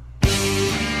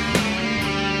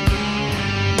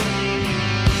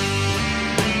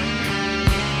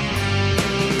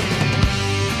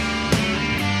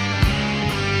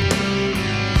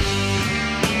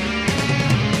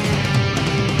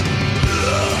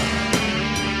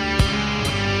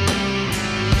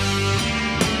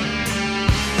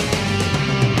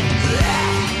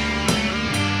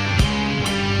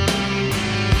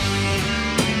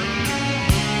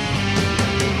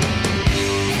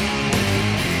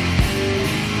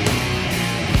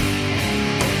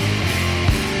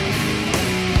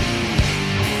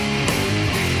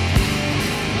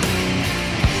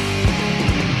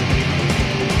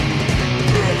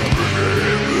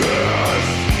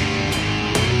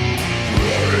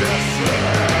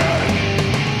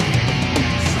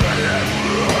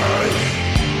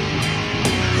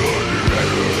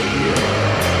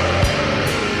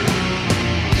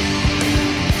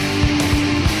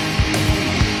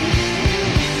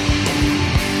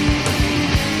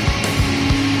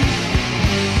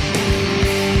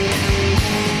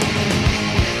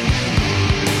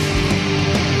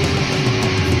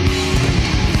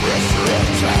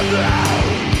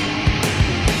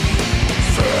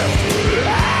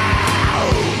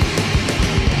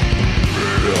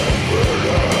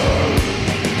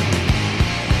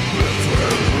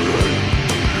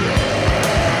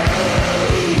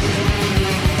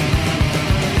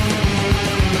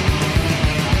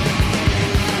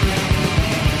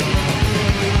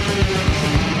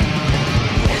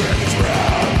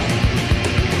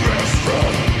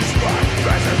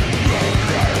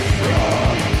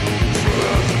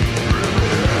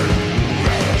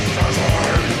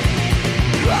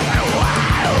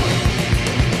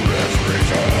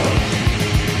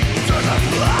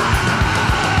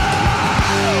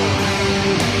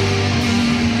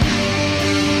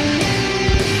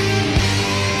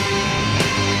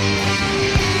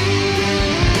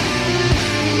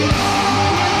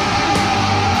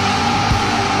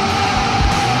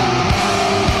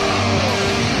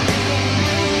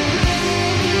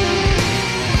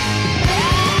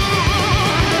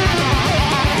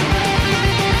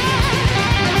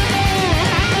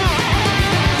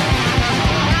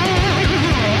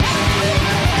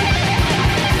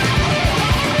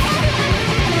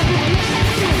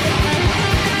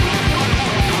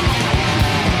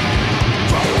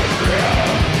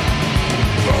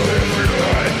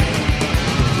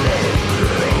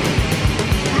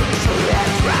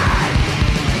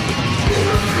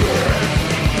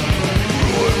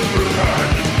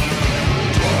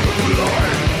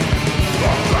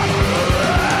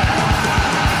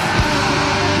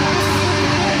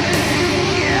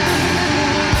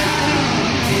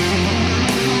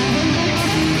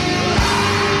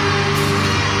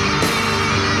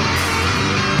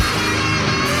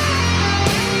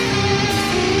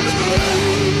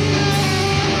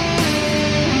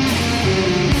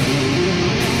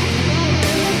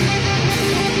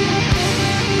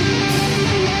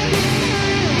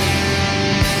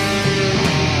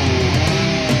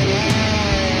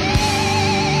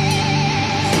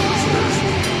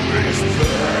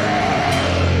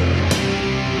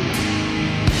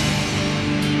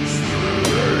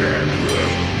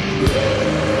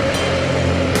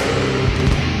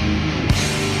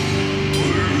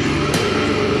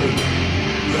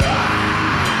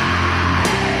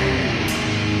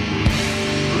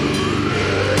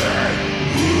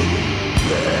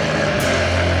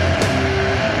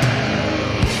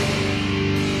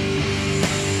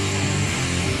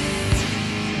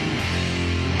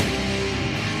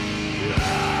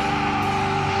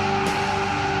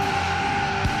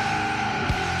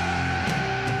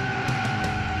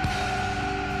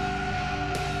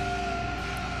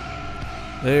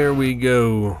 There we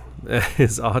go. That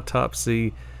is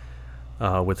Autopsy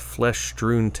with Flesh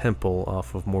Strewn Temple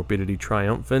off of Morbidity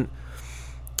Triumphant.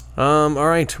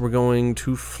 Alright, we're going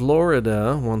to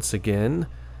Florida once again.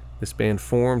 This band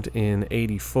formed in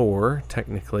 84,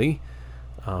 technically,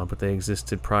 but they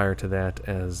existed prior to that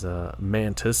as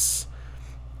Mantis.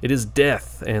 It is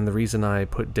Death, and the reason I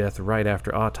put Death right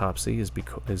after Autopsy is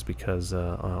because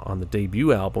on the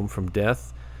debut album from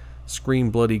Death, Scream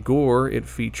Bloody Gore, it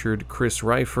featured Chris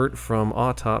Reifert from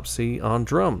Autopsy on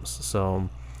drums. So,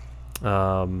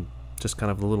 just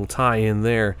kind of a little tie-in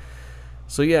there.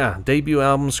 So yeah, debut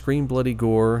album Scream Bloody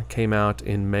Gore came out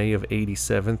in May of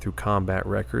 '87 through Combat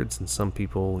Records, and some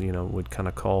people, would kind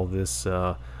of call this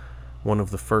one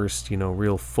of the first,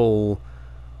 real full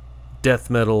death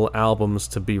metal albums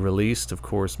to be released. Of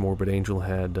course, Morbid Angel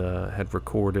had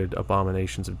recorded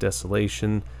Abominations of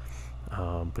Desolation,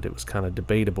 but it was kind of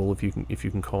debatable if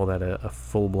you can call that a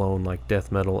full-blown like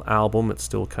death metal album. It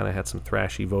still kind of had some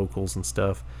thrashy vocals and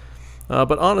stuff.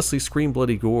 But honestly, Scream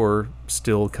Bloody Gore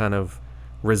still kind of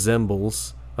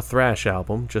resembles a thrash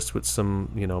album, just with some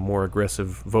more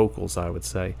aggressive vocals, I would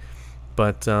say.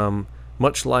 But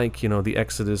much like the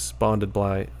Exodus Bonded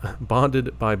by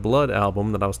Blood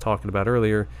album that I was talking about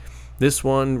earlier, this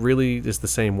one really is the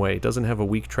same way. It doesn't have a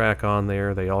weak track on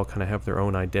there. They all kind of have their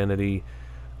own identity,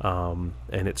 and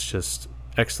it's just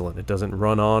excellent. It doesn't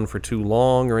run on for too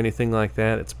long or anything like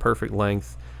that. It's perfect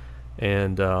length,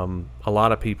 and a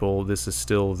lot of people, this is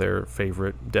still their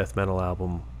favorite death metal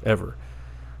album ever.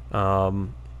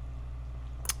 I'm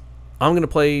going to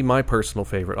play my personal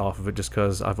favorite off of it just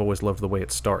because I've always loved the way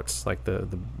it starts. Like the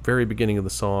very beginning of the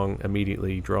song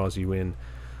immediately draws you in.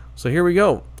 So here we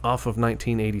go. Off of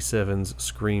 1987's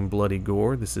Scream Bloody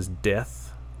Gore, this is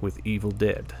Death with Evil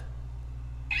Dead.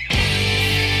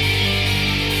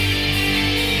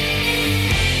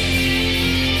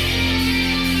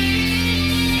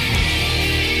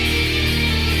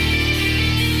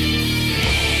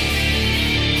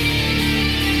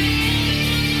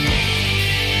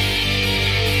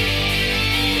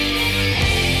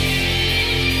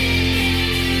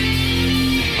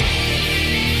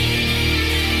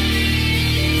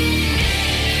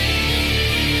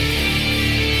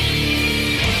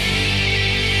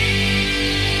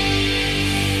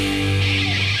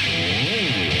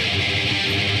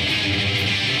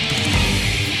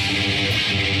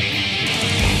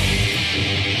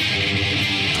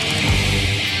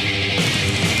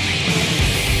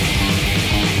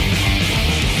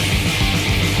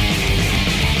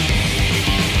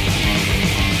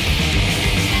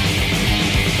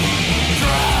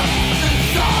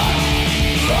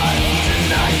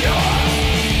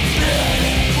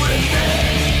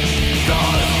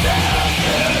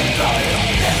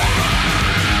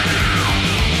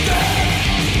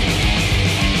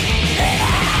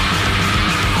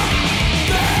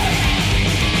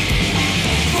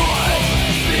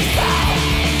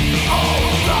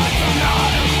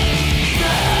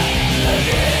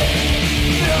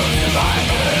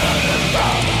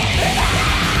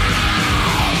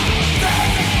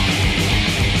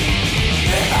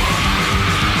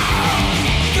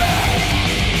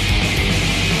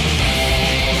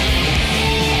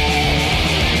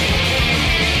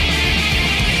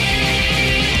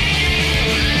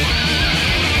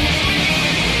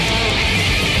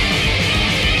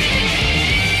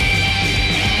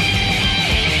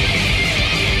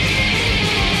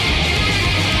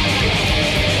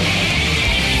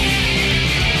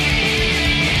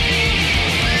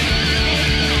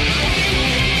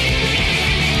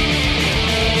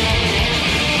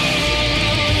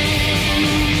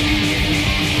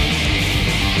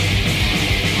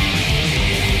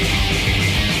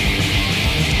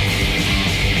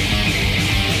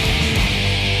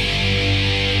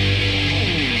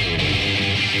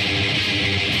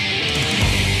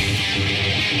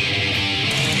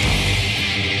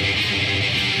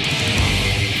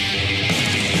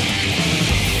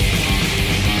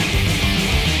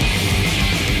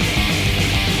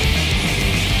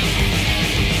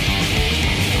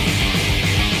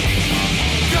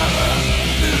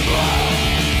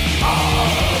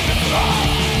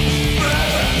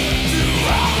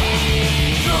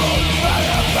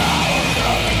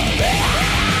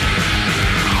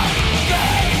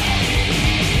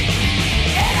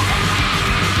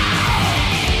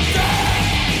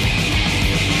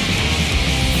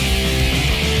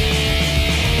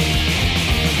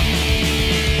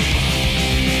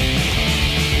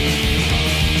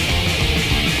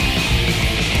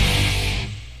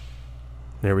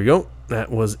 There we go.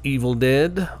 That was Evil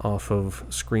Dead off of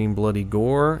Scream Bloody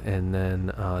Gore, and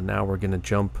then now we're going to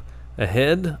jump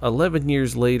ahead 11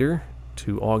 years later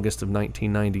to August of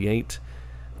 1998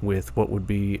 with what would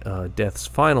be Death's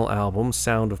final album,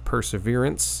 Sound of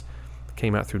Perseverance.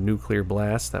 Came out through Nuclear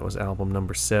Blast. That was album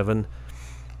number 7.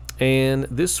 And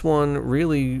this one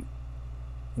really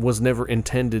was never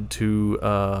intended to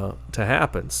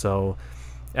happen. So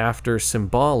after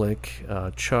Symbolic,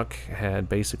 Chuck had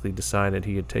basically decided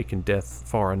he had taken Death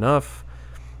far enough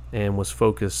and was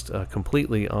focused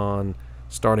completely on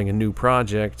starting a new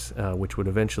project, which would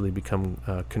eventually become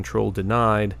Control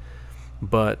Denied.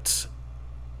 But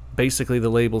basically the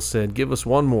label said, give us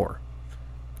one more,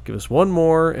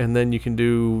 and then you can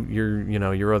do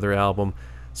your other album.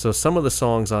 So some of the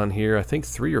songs on here, I think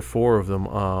 3 or 4 of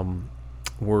them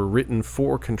were written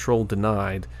for Control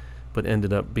Denied, but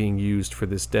ended up being used for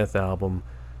this Death album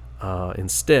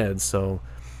instead. So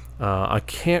I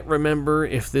can't remember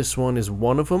if this one is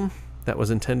one of them that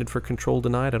was intended for Control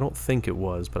Denied. I don't think it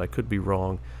was, but I could be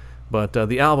wrong. But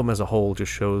the album as a whole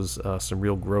just shows some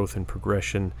real growth and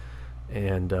progression,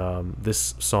 and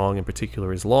this song in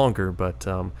particular is longer, but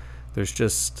there's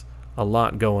just a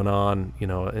lot going on,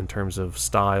 in terms of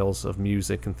styles of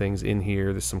music and things in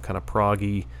here. There's some kind of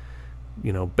proggy,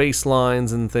 bass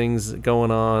lines and things going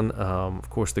on. Of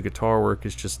course, the guitar work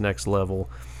is just next level.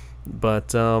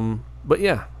 But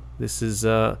yeah, this is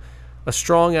a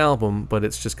strong album, but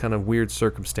it's just kind of weird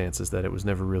circumstances that it was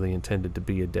never really intended to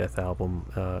be a Death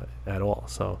album at all.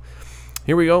 So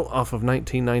here we go, off of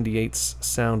 1998's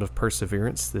Sound of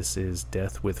Perseverance. This is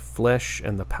Death with Flesh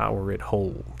and the Power It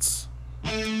Holds.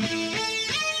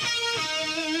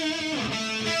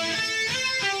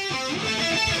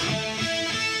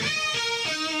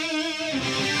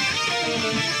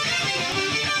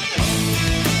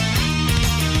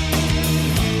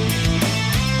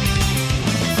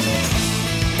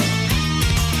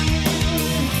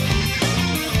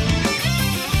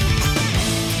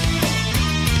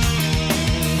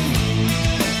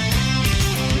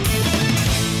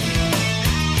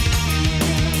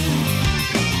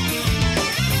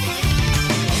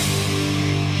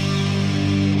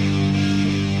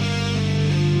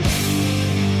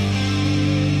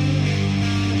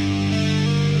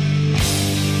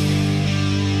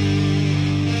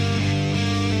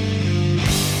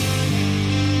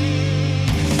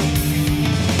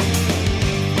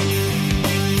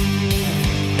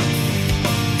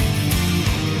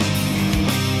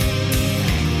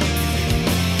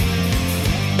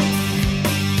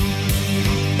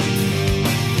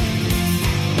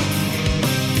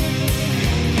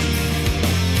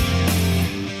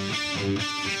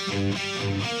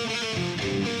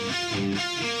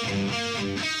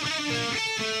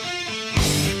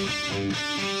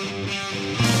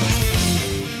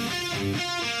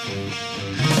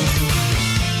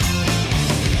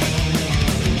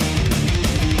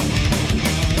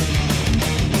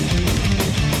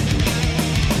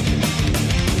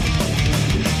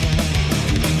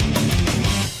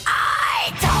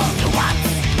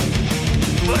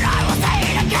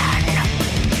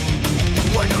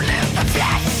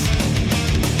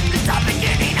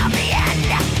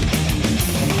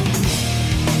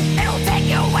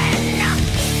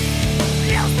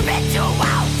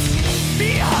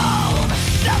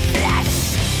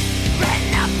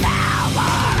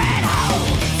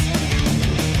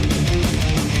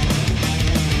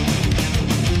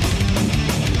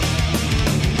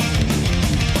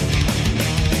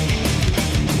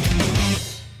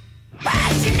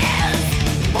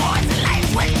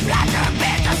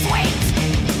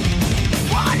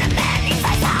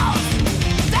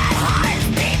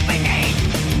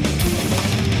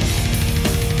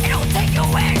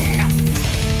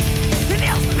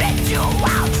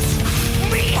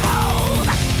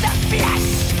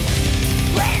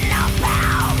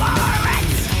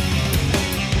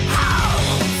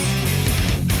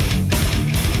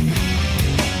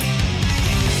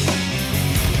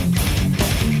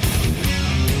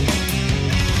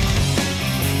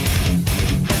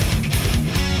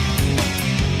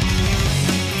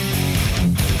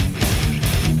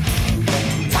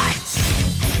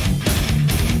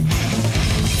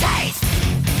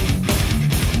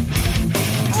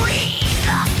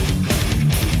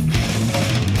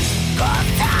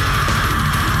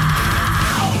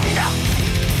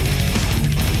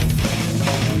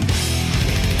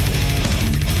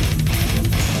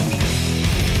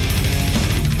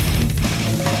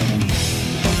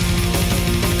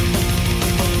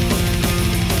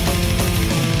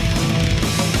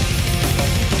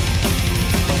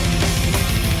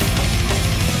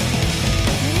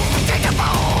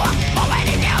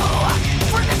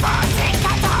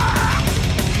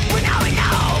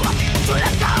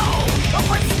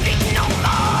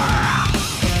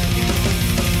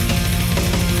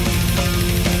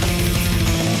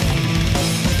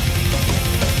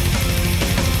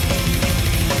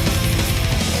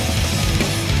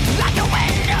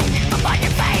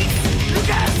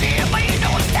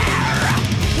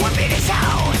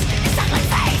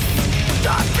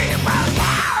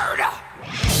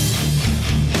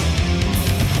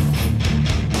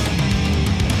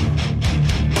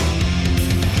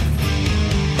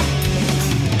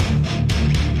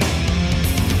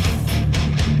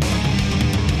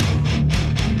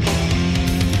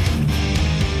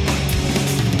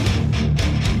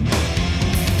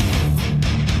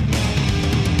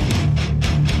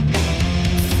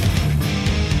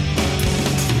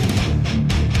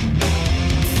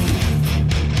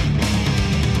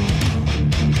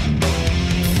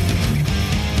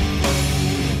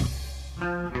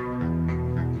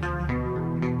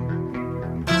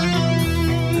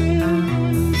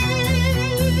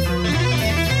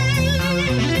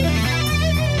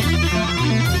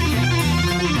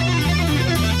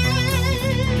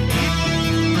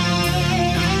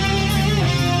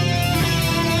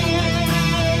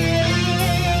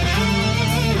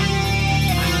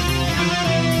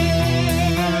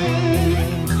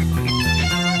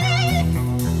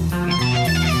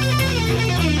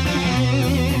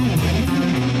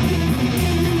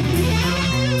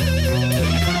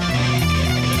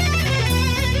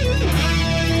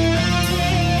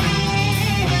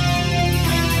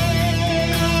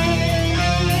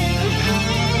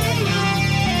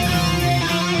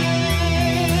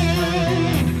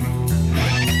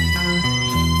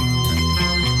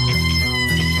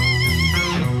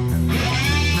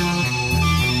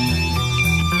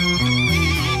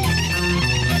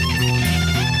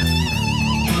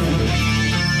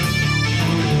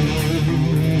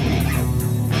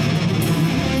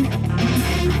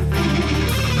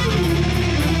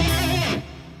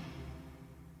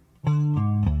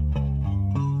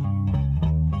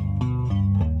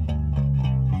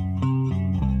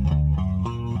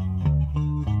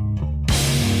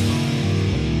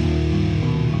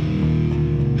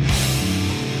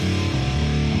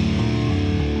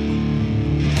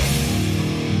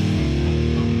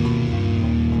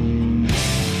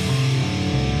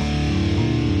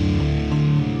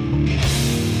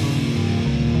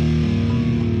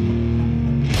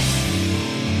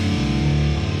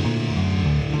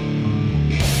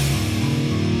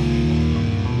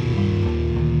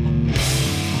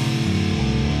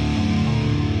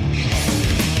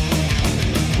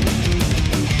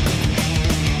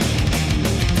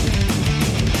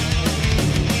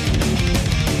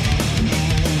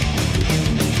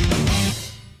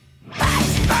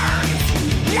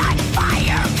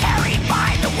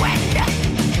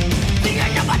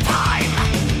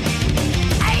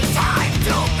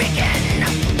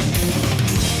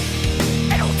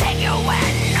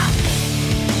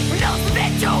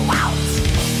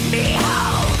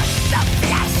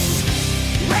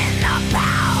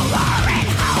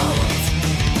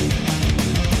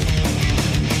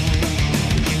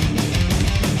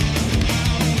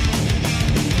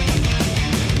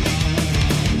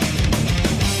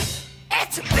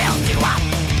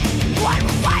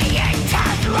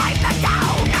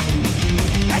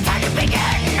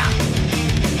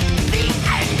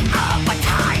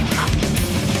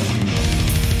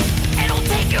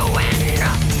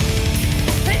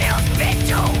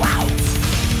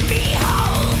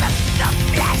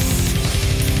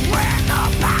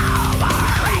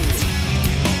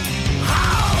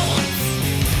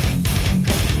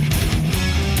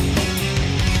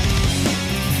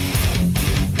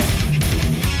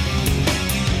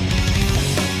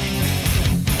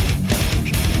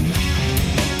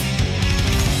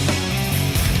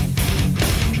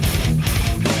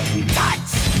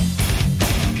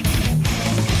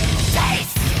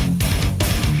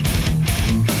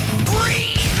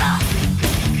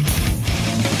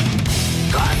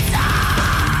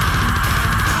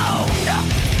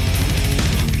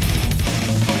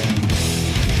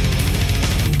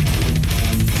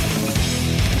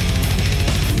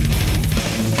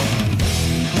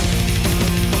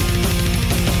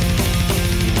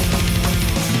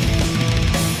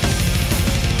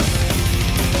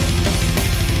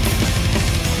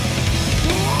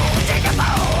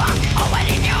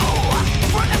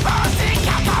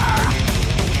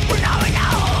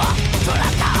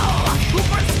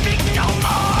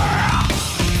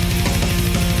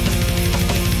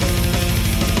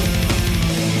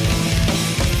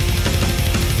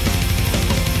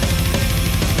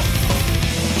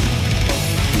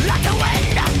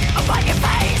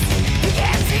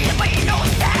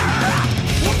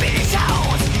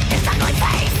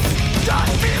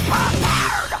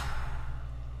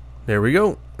 There we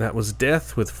go. That was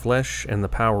Death with Flesh and the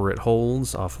Power It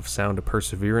Holds off of Sound of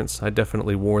Perseverance. I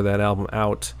definitely wore that album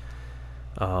out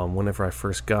whenever I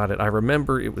first got it. I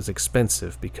remember it was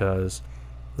expensive because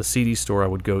the CD store I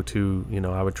would go to,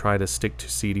 I would try to stick to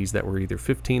CDs that were either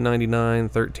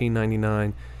 $15.99,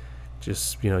 $13.99.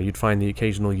 Just, you'd find the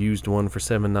occasional used one for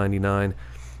 $7.99.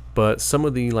 But some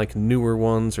of the newer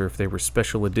ones, or if they were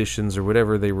special editions or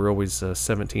whatever, they were always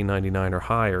 $17.99 or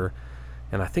higher.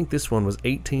 And I think this one was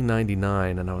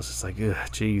 $18.99, and I was just like, ugh,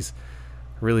 geez,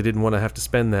 I really didn't want to have to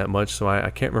spend that much, so I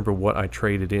can't remember what I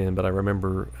traded in, but I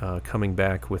remember coming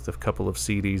back with a couple of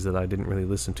CDs that I didn't really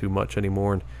listen to much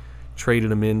anymore, and traded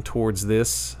them in towards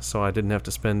this, so I didn't have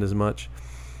to spend as much.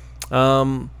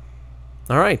 All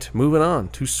right, moving on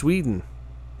to Sweden.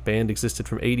 Band existed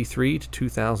from 83 to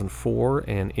 2004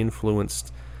 and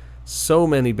influenced so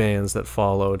many bands that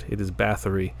followed. It is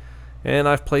Bathory. And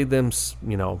I've played them,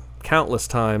 countless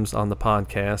times on the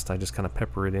podcast. I just kind of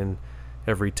pepper it in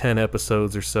every 10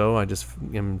 episodes or so. I just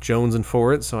am jonesing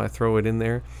for it, so I throw it in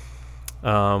there.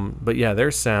 But yeah, their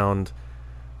sound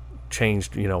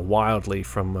changed, wildly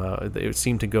from, it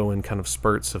seemed to go in kind of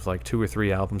spurts of 2 or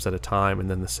 3 albums at a time, and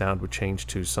then the sound would change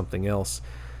to something else.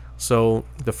 So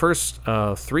the first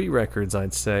 3 records,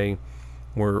 I'd say,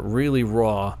 were really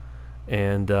raw,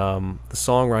 and the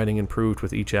songwriting improved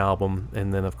with each album,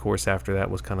 and then of course after that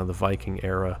was kind of the Viking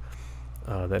era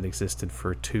that existed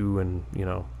for 2 and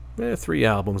 3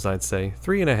 albums, I'd say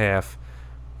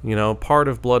 3.5. Part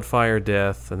of Blood, Fire,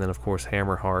 Death, and then of course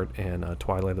Hammerheart and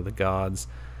Twilight of the Gods,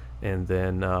 and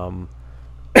then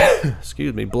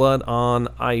Blood on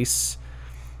Ice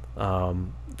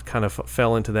kind of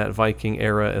fell into that Viking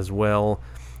era as well.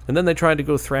 And then they tried to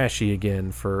go thrashy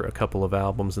again for a couple of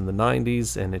albums in the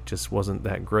 90s, and it just wasn't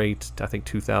that great. I think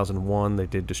 2001 they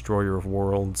did Destroyer of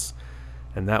Worlds,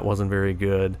 and that wasn't very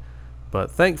good.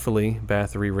 But thankfully,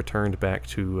 Bathory returned back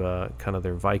to kind of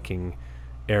their Viking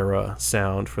era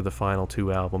sound for the final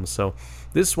 2 albums. So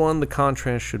this one, the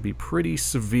contrast should be pretty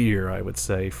severe, I would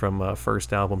say, from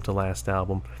first album to last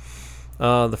album.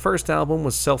 The first album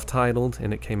was self-titled,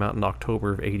 and it came out in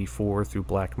October of 84 through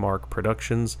Black Mark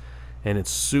Productions. And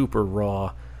it's super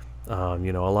raw. A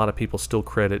lot of people still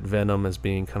credit Venom as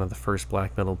being kind of the first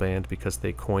black metal band because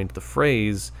they coined the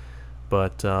phrase,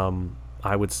 but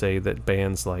I would say that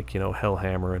bands like,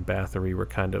 Hellhammer and Bathory were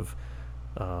kind of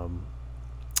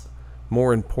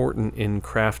more important in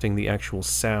crafting the actual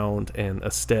sound and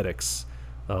aesthetics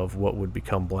of what would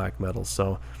become black metal.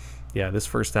 So, yeah, this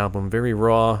first album, very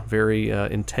raw, very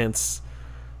intense.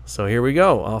 So here we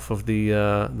go, off of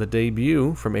the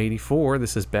debut from 84.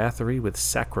 This is Bathory with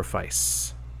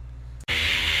Sacrifice.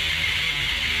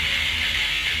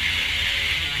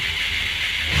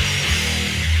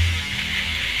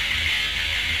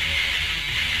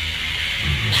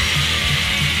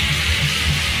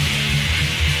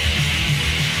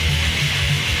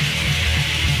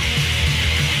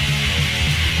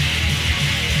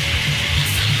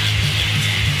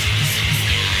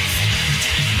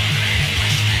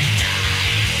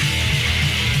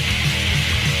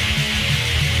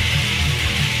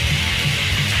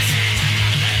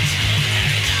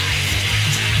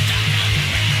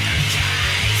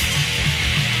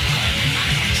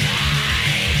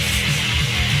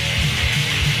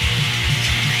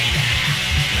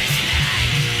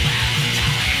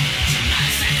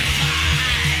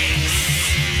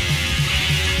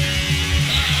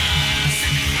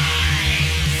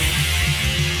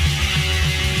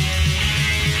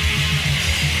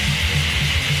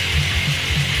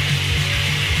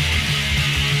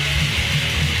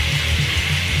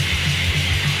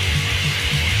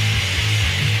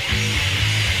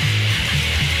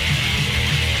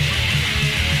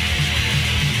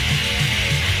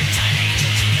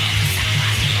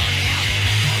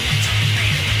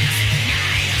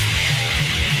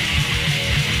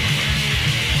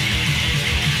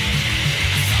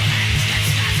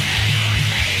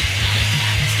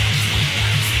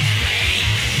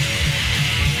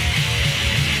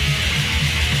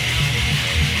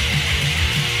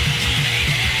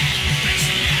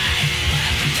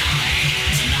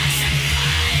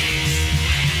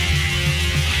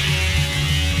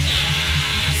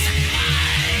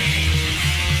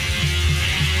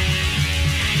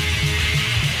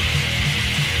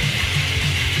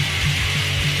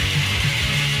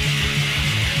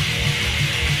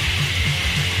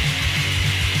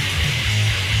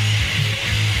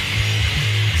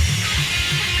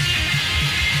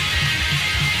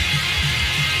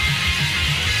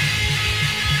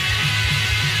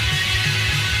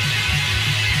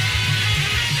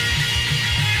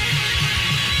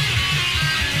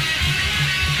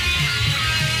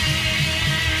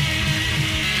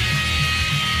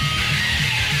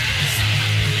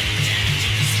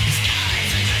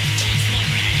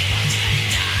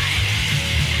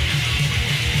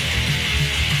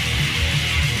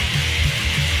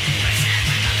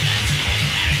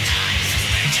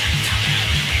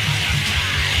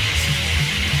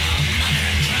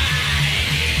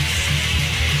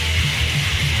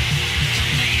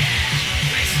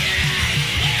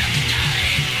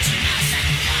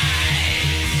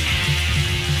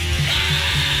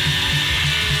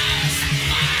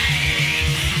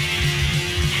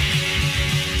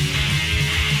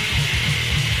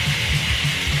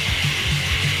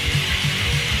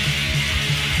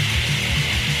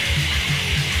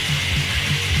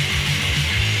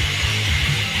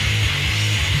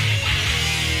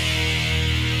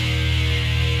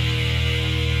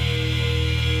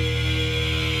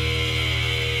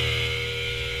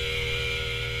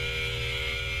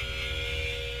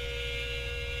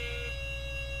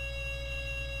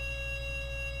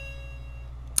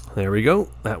 There we go.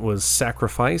 That was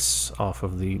Sacrifice off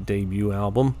of the debut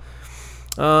album.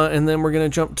 And then we're going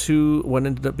to jump to what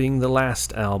ended up being the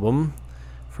last album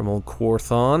from old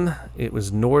Quarthon. It was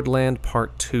Nordland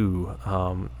Part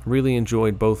 2. Really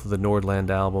enjoyed both of the Nordland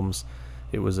albums.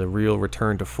 It was a real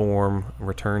return to form,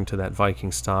 return to that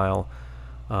Viking style.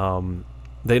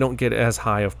 They don't get as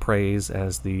high of praise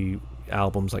as the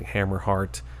albums like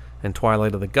Hammerheart and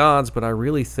Twilight of the Gods, but I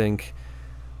really think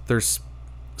there's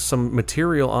some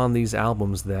material on these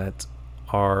albums that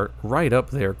are right up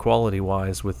there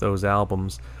quality-wise with those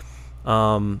albums.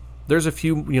 There's a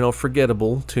few,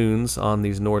 forgettable tunes on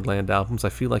these Nordland albums. I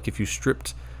feel like if you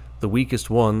stripped the weakest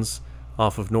ones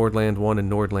off of Nordland 1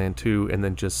 and Nordland 2 and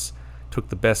then just took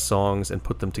the best songs and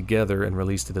put them together and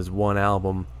released it as one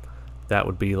album, that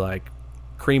would be like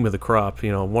cream of the crop,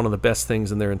 one of the best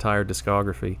things in their entire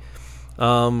discography.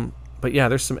 But yeah,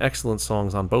 there's some excellent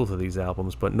songs on both of these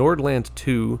albums. But Nordland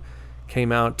 2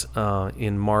 came out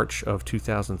in March of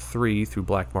 2003 through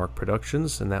Black Mark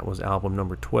Productions, and that was album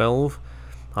number 12.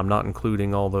 I'm not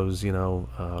including all those,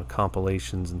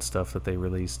 compilations and stuff that they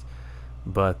released.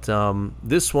 But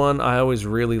this one I always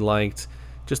really liked,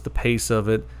 just the pace of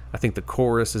it. I think the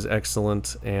chorus is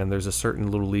excellent, and there's a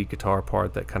certain little lead guitar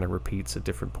part that kind of repeats at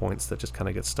different points that just kind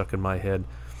of gets stuck in my head.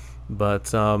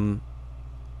 But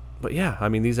yeah, I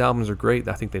mean, these albums are great.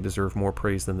 I think they deserve more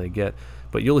praise than they get.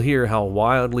 But you'll hear how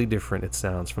wildly different it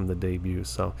sounds from the debut.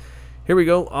 So here we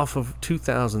go, off of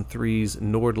 2003's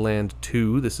Nordland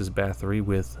 2. This is Bathory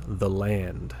with The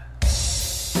Land.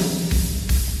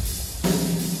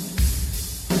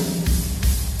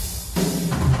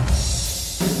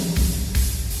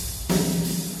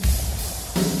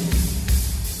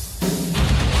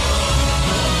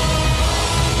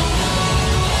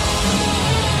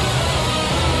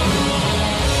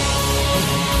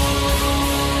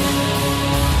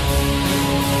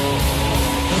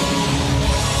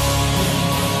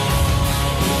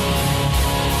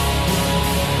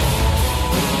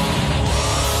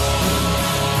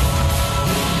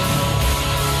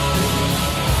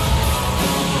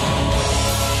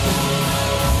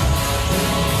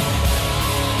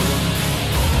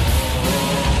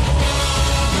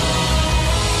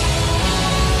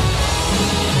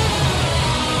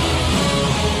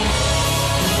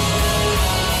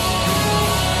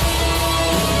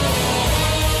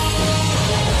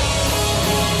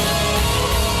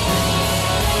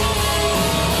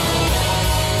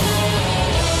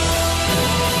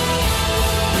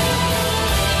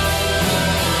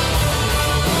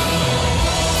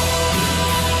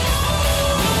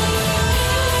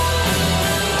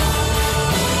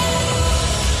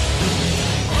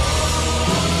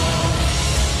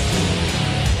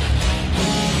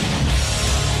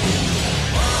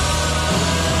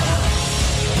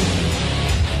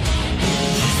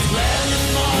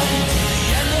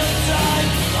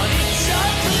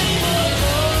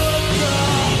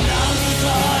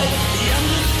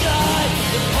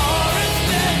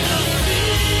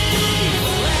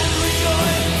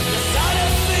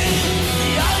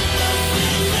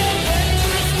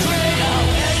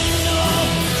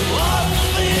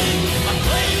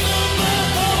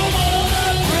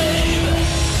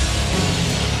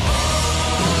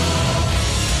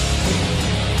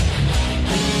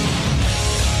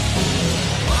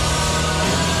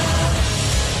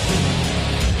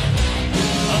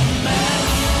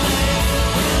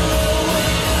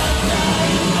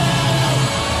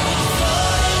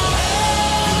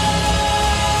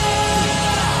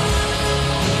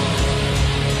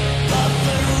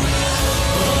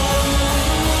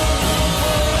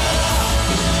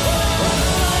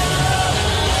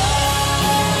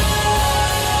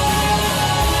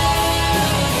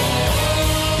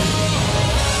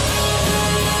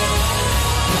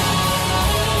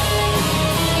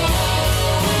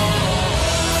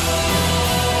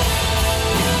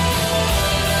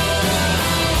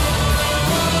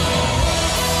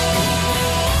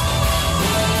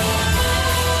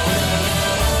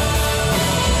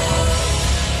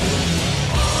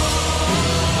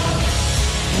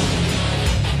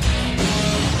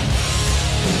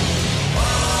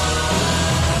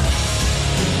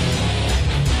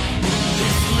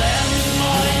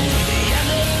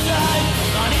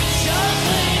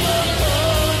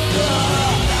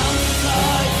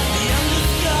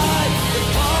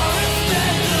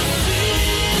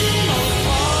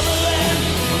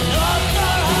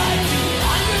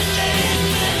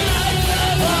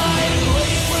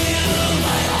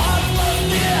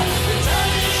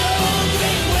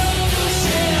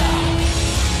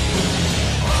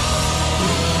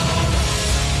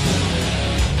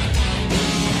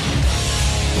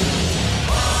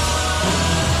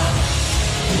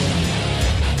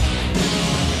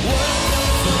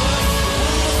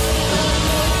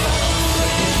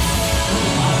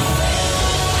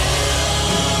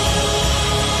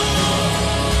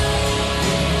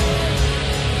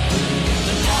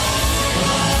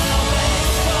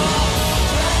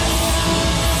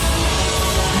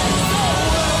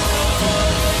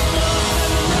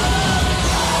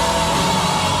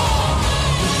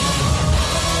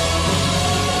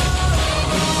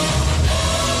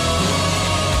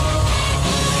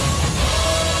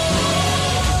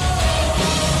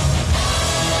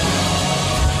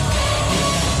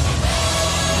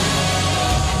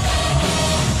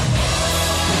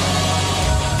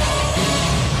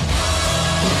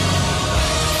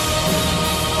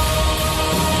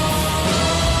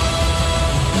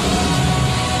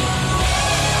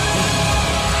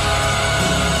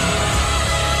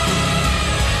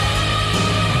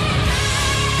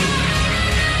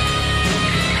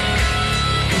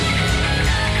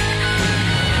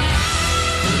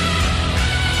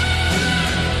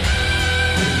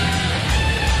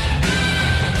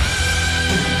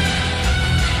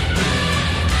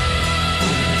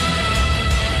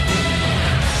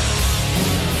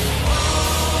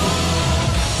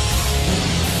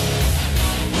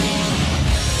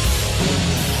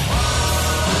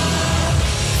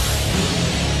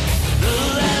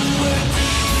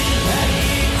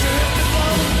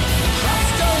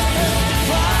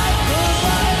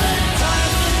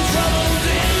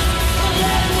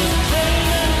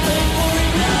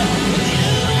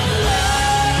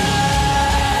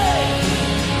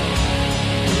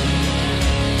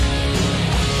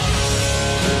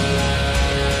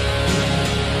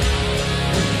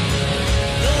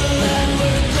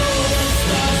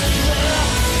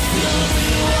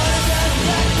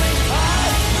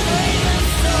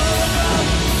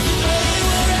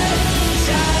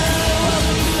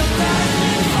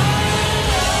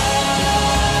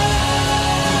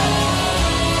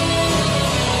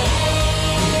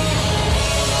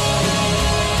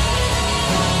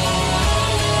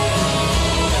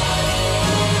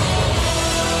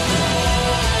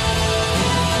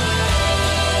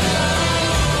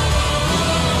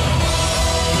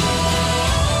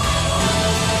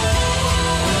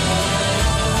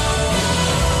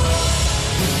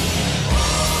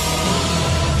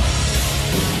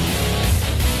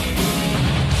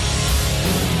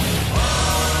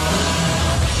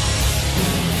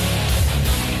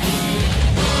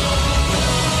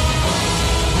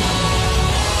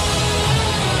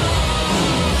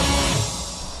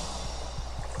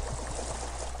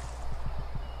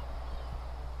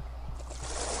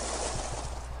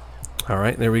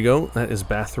 Alright, there we go. That is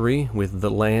Bathory with The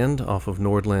Land off of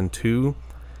Nordland 2.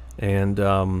 And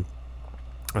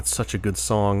that's such a good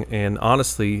song. And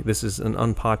honestly, this is an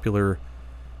unpopular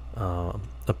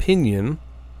opinion,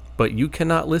 but you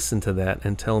cannot listen to that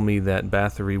and tell me that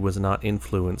Bathory was not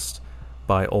influenced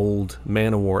by old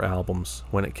Manowar albums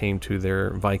when it came to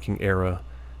their Viking era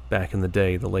back in the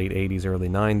day, the late 80s, early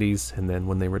 90s, and then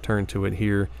when they returned to it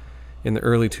here in the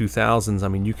early 2000s. I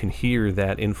mean, you can hear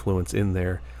that influence in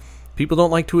there. People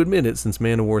don't like to admit it, since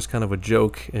Manowar is kind of a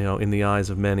joke, in the eyes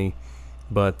of many,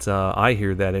 but I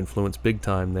hear that influence big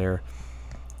time there.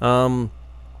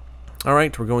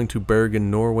 Alright, we're going to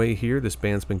Bergen, Norway here. This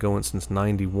band's been going since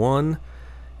 91,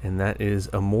 and that is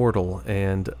Immortal,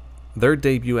 and their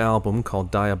debut album, called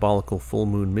Diabolical Full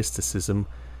Moon Mysticism,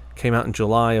 came out in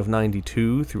July of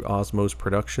 92 through Osmose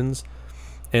Productions.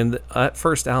 And that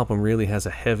first album really has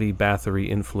a heavy Bathory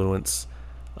influence,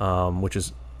 which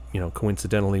is,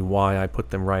 coincidentally why I put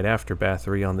them right after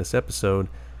Bathory on this episode.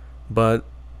 But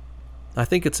I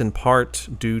think it's in part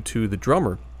due to the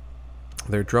drummer.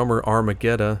 Their drummer,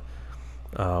 Armageddon,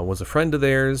 was a friend of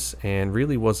theirs and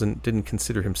really didn't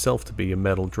consider himself to be a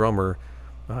metal drummer.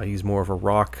 He's more of a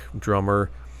rock drummer,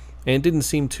 and didn't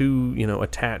seem too,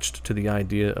 attached to the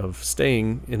idea of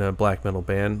staying in a black metal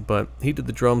band, but he did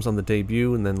the drums on the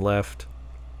debut and then left,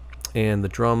 and the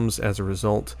drums, as a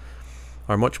result,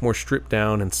 are much more stripped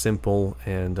down and simple,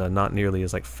 and not nearly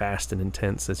as fast and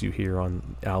intense as you hear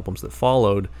on albums that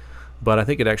followed, but I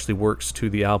think it actually works to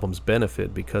the album's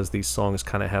benefit, because these songs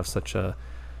kind of have such a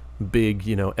big,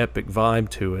 epic vibe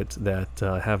to it, that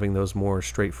having those more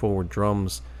straightforward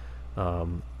drums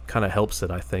kind of helps it,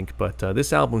 I think. But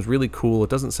this album's really cool. It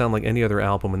doesn't sound like any other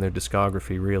album in their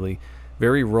discography, really.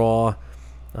 Very raw.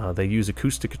 They use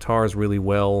acoustic guitars really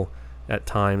well at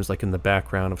times, like in the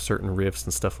background of certain riffs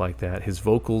and stuff like that. His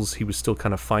vocals, he was still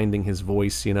kind of finding his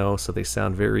voice, so they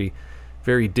sound very,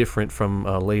 very different from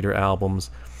later albums.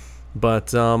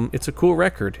 But it's a cool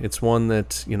record. It's one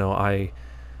that,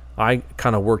 I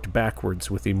kind of worked backwards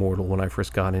with Immortal when I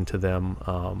first got into them.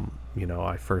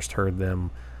 I first heard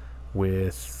them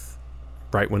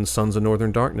right when Sons of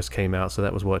Northern Darkness came out, so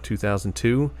that was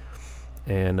 2002,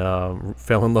 and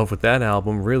fell in love with that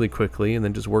album really quickly, and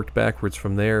then just worked backwards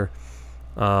from there.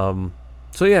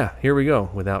 So yeah, here we go.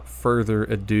 Without further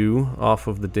ado, off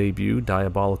of the debut,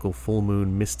 Diabolical Full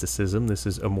Moon Mysticism, this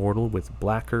is Immortal with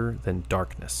Blacker Than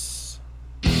Darkness.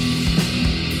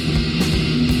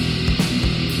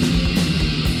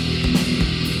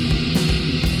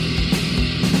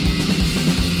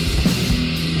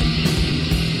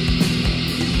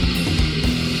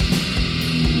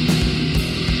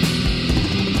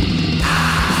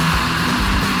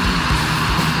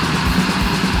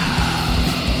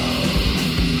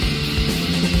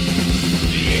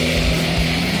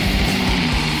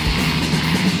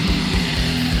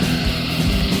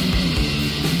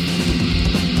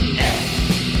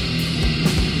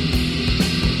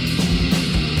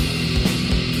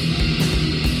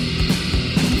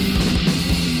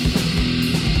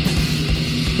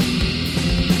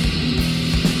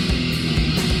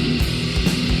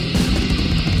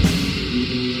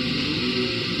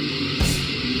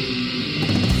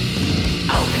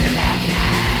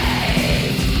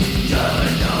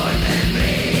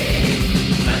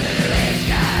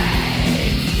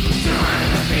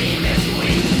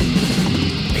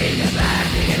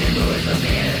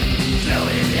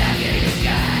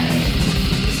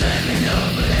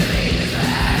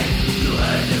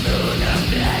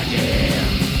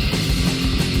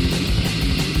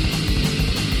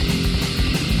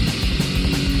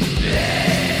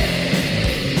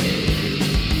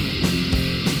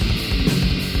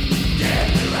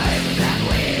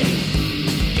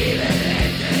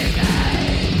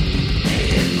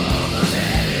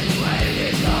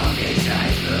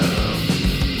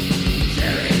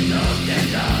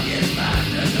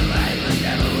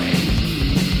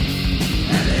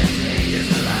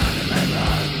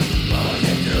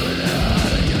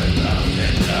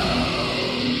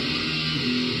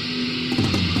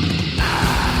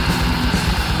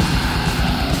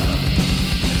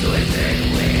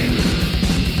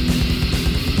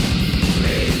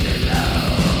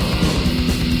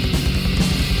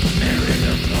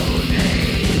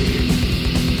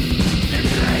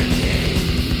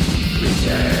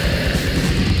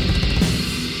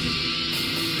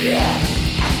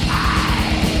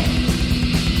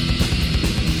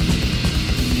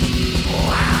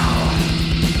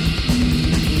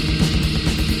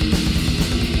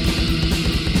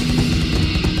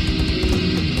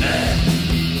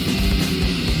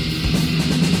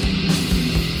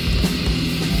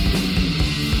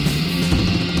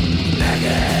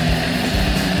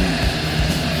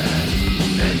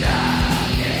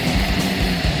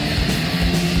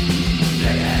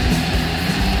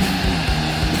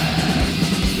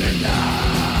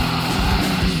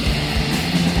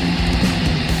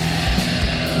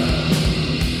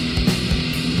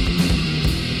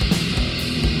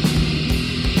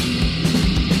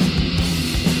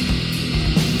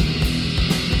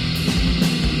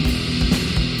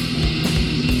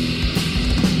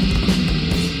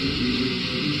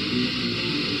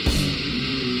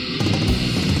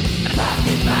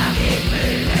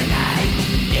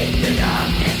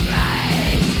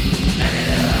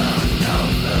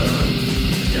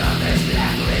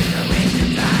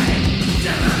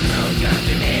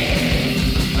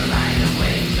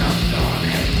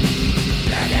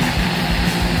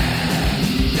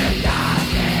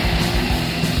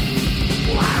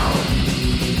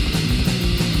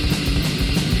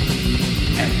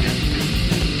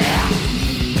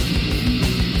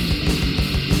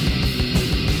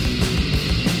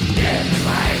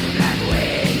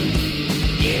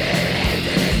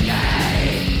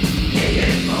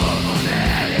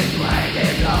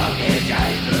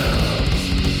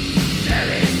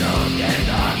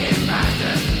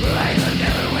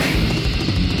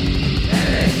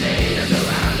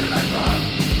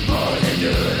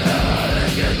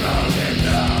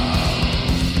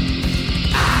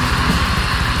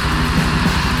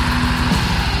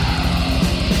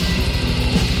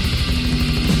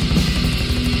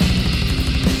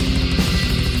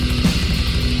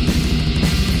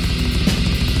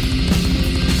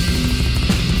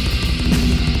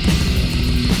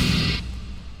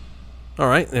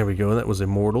 Alright, there we go. That was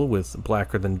Immortal with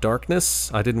Blacker Than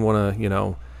Darkness. I didn't want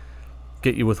to,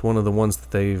 get you with one of the ones that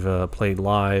they've played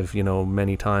live,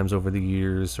 many times over the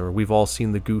years, or we've all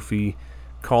seen the goofy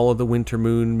Call of the Winter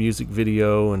Moon music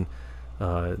video, and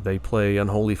they play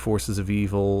Unholy Forces of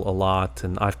Evil a lot,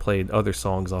 and I've played other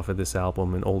songs off of this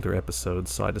album in older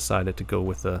episodes, so I decided to go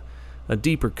with a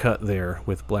deeper cut there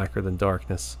with Blacker Than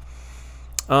Darkness.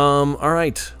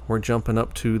 Alright, we're jumping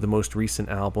up to the most recent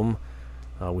album,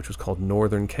 which was called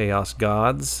Northern Chaos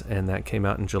Gods, and that came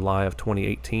out in July of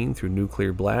 2018 through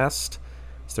Nuclear Blast.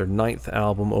 It's their 9th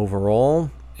album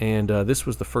overall, and this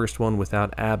was the first one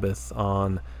without Abath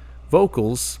on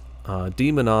vocals.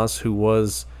 Demonoz, who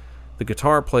was the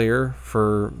guitar player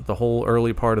for the whole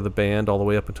early part of the band, all the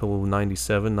way up until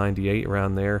 97, 98,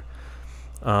 around there,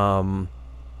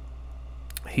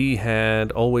 he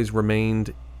had always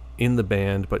remained in the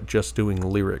band, but just doing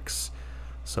lyrics.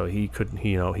 So he couldn't,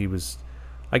 he was,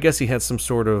 I guess he had some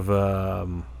sort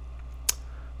of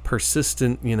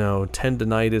persistent,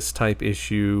 tendinitis type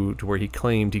issue to where he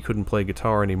claimed he couldn't play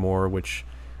guitar anymore, which,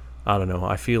 I don't know,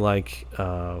 I feel like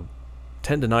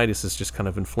tendinitis is just kind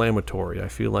of inflammatory. I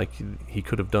feel like he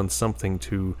could have done something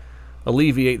to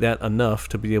alleviate that enough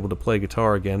to be able to play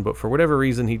guitar again, but for whatever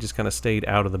reason, he just kind of stayed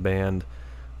out of the band,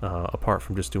 apart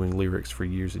from just doing lyrics for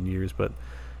years and years. But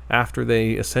after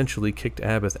they essentially kicked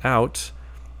Abath out,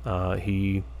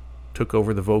 he took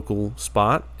over the vocal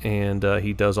spot, and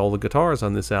he does all the guitars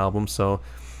on this album, so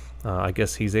I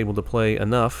guess he's able to play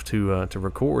enough to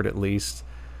record at least.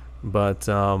 But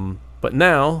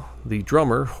now the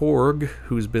drummer Horg,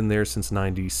 who's been there since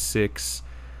 '96,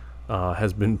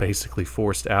 has been basically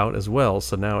forced out as well.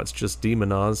 So now it's just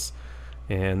Demonoz,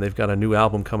 and they've got a new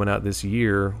album coming out this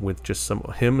year with just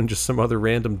him and just some other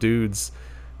random dudes,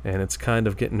 and it's kind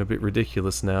of getting a bit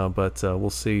ridiculous now. But we'll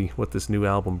see what this new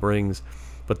album brings.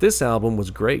 But this album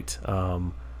was great.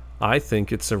 I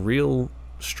think it's a real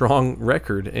strong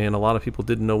record, and a lot of people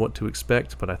didn't know what to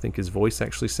expect, but I think his voice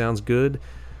actually sounds good.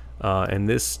 And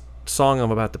this song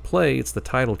I'm about to play, it's the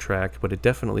title track, but it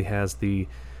definitely has the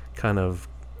kind of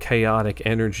chaotic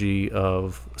energy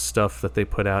of stuff that they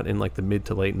put out in like the mid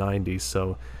to late 90s,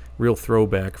 so real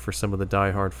throwback for some of the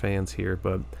diehard fans here.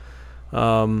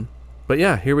 But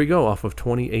yeah, here we go, off of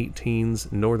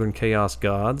 2018's Northern Chaos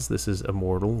Gods. This is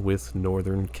Immortal with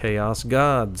Northern Chaos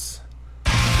Gods.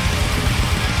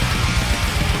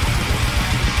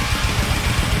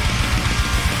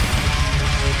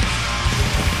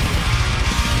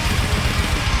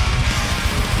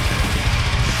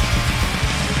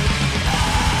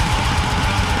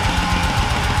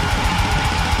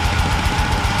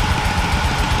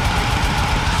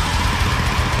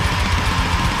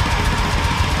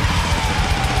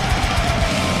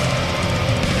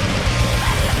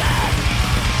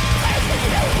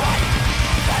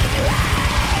 What?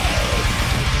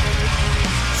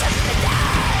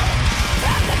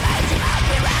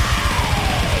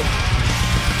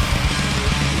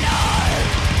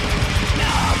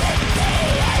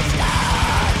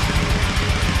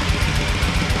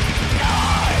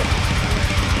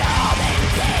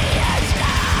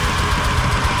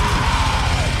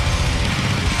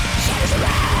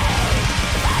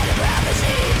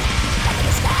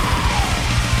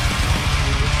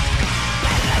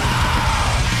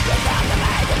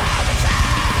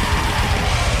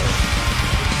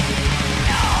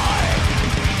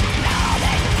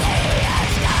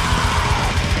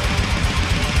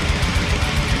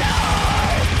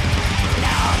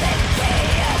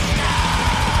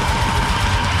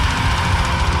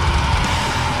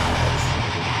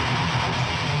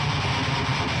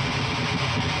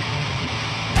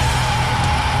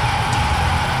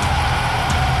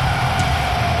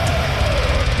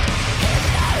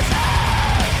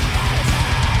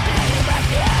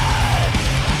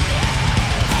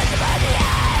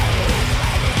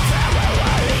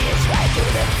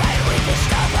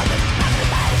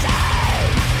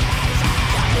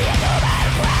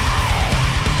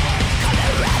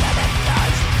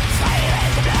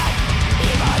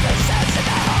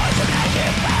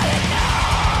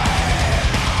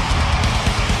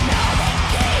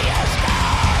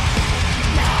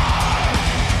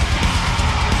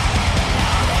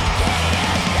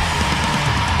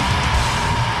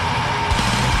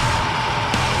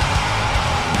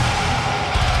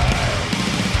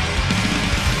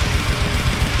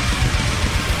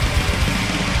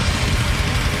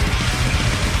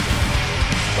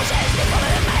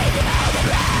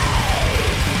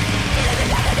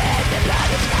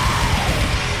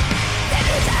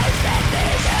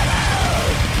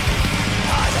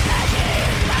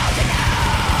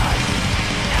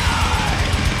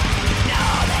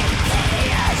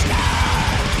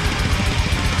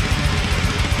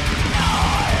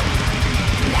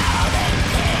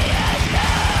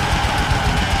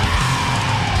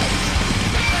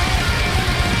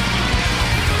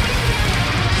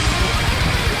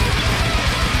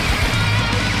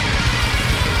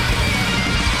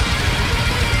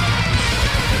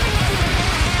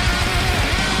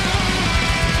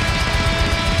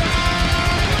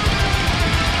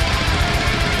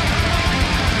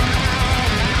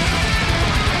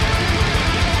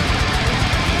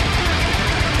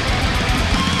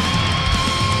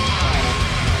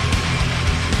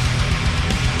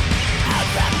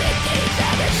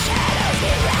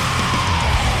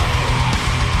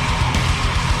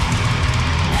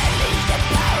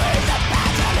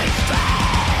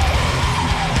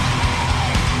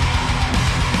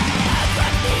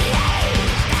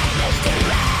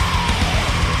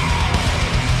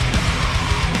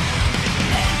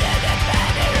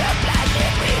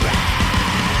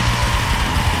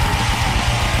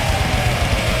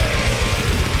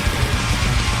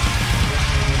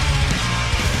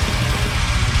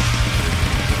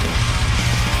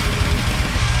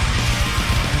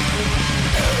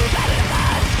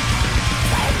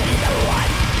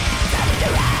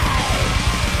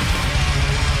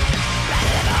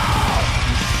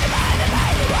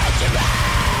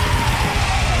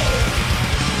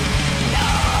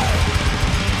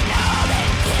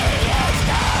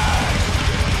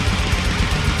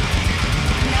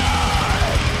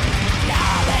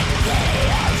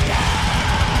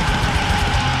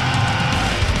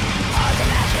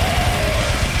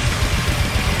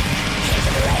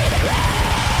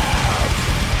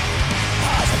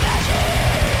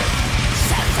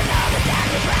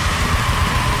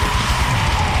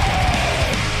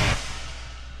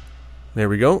 There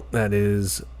we go. That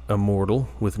is Immortal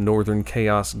with Northern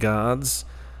Chaos Gods.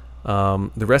 The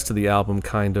rest of the album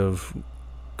kind of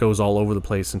goes all over the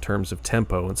place in terms of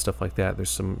tempo and stuff like that. There's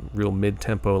some real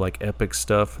mid-tempo, like epic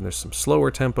stuff, and there's some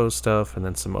slower tempo stuff, and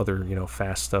then some other,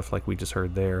 fast stuff like we just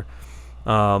heard there.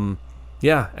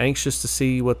 Anxious to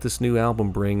see what this new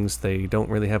album brings. They don't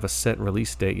really have a set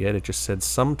release date yet. It just said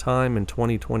sometime in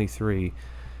 2023.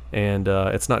 And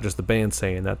it's not just the band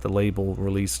saying that. The label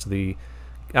released the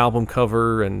album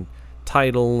cover and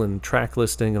title and track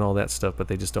listing and all that stuff, but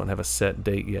they just don't have a set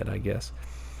date yet, I guess.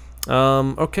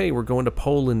 Okay, we're going to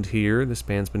Poland here. This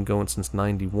band's been going since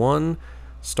 91.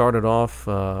 Started off,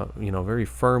 very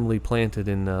firmly planted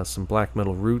in some black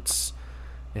metal roots,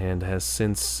 and has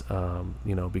since,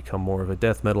 become more of a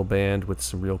death metal band with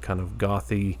some real kind of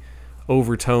gothy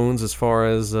overtones as far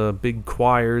as big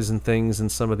choirs and things in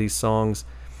some of these songs.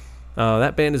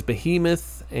 That band is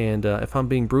Behemoth, and if I'm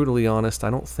being brutally honest, I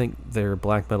don't think their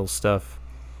black metal stuff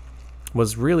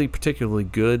was really particularly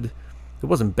good. It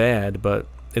wasn't bad, but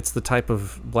it's the type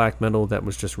of black metal that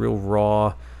was just real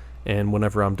raw, and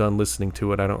whenever I'm done listening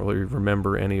to it, I don't really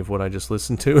remember any of what I just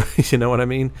listened to. You know what I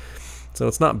mean? So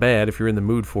it's not bad if you're in the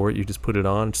mood for it. You just put it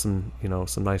on, some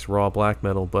nice raw black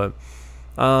metal, but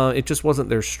it just wasn't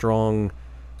their strong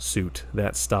suit,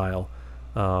 that style.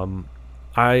 I'm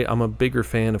a bigger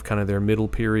fan of kind of their middle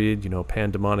period,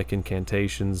 Pandemonic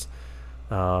Incantations,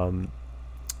 Satanica,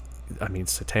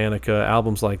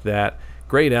 albums like that.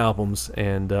 Great albums,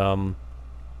 and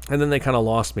then they kind of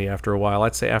lost me after a while.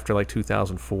 I'd say after like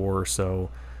 2004 or so,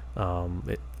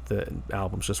 the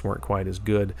albums just weren't quite as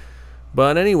good.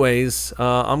 But anyways,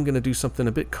 I'm going to do something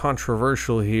a bit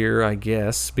controversial here, I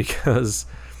guess, because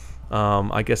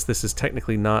I guess this is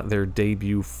technically not their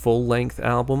debut full-length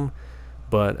album,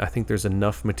 but I think there's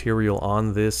enough material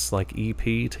on this like EP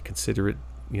to consider it,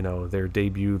 their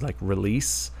debut like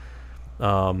release.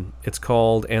 It's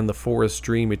called And the Forest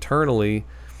Dream Eternally,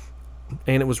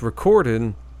 and it was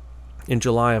recorded in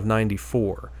July of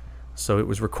 94. So it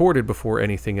was recorded before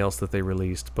anything else that they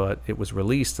released, but it was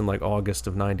released in like August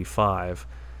of 95.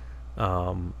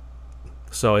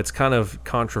 So it's kind of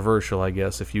controversial, I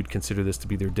guess, if you'd consider this to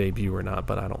be their debut or not,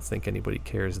 but I don't think anybody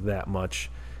cares that much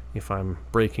if I'm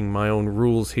breaking my own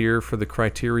rules here for the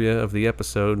criteria of the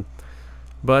episode.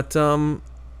 But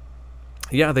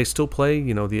they still play,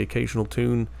 the occasional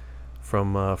tune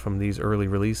from these early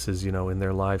releases, in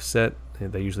their live set.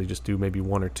 They usually just do maybe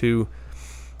one or two.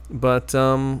 But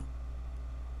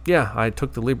I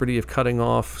took the liberty of cutting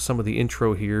off some of the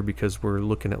intro here because we're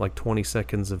looking at like 20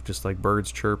 seconds of just like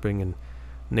birds chirping and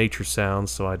nature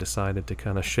sounds, so I decided to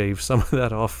kind of shave some of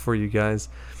that off for you guys.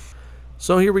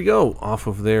 So here we go, off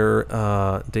of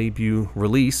their debut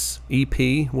release,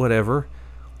 EP, whatever,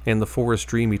 And the Forest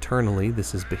Dream Eternally.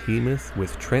 This is Behemoth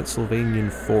with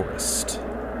Transylvanian Forest.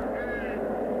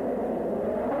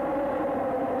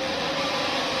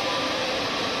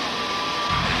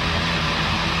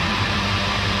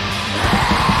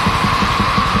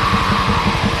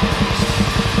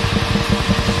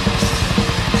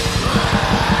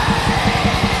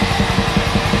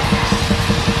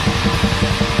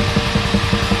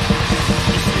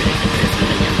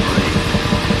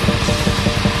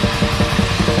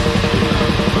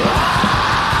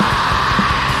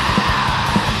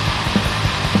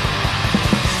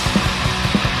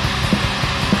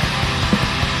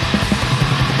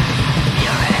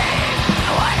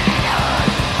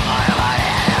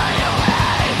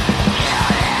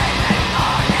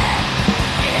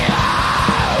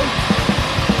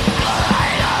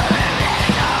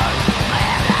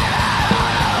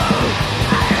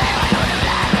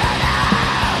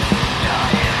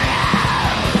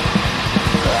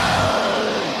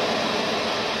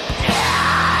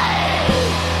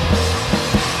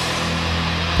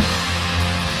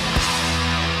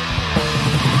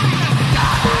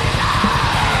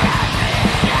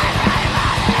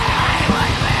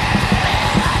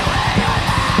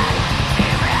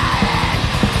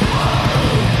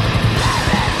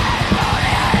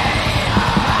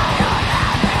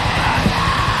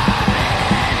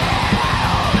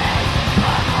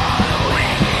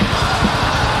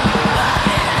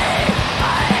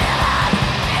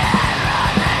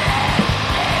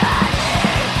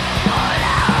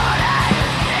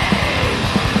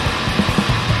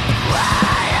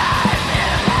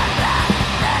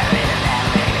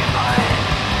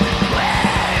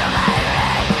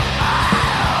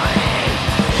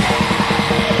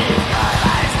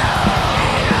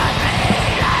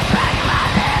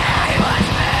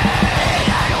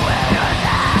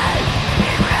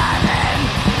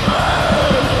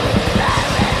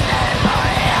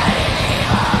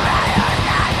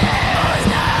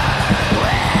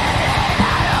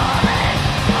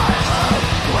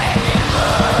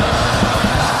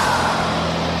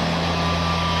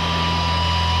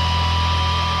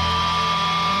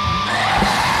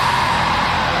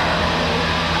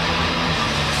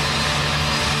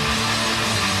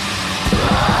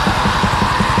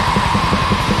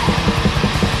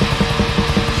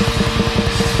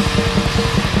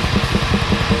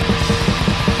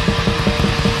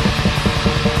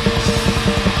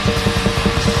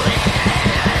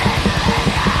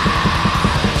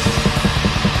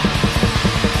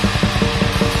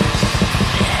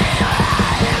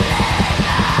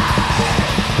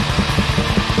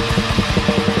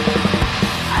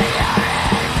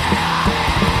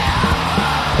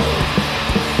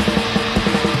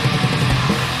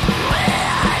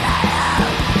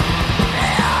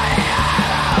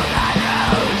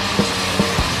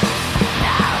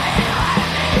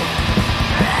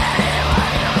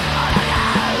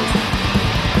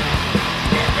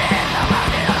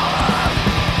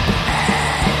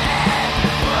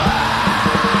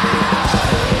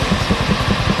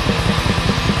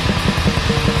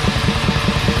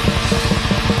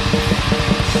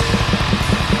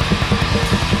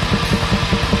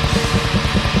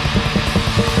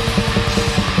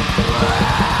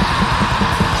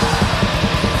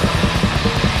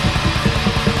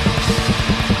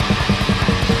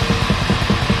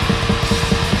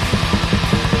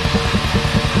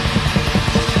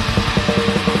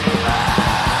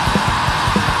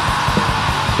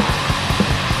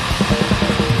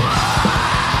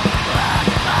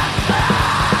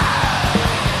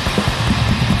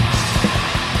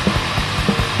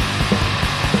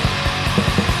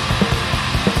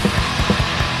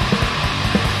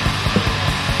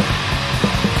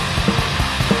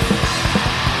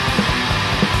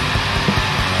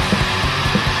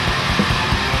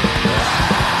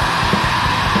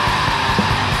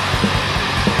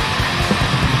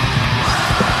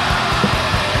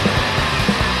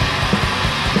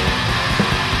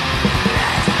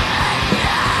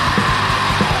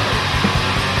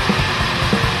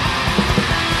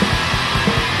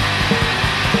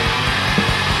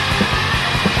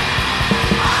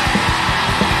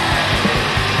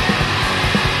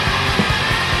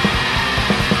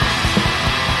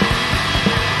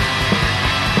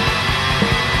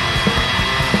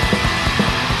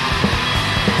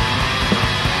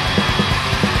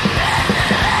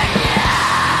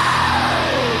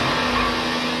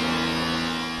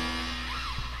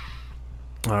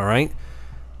 All right.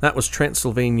 That was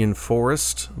Transylvanian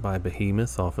Forest by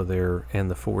Behemoth off of their And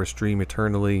the Forest Dream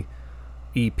Eternally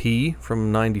EP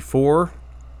from 94,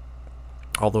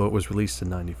 although it was released in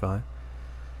 95.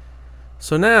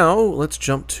 So now let's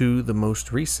jump to the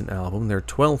most recent album, their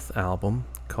 12th album,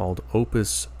 called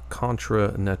Opus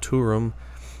Contra Naturam,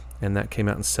 and that came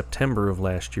out in September of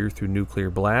last year through Nuclear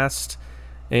Blast.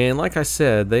 And like I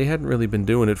said, they hadn't really been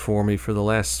doing it for me for the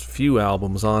last few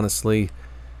albums, honestly.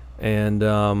 And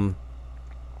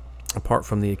apart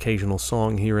from the occasional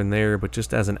song here and there, but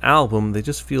just as an album, they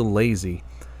just feel lazy.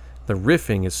 The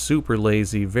riffing is super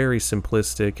lazy, very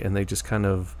simplistic, and they just kind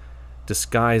of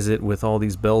disguise it with all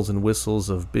these bells and whistles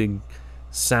of big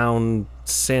sound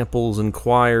samples and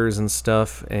choirs and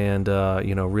stuff, and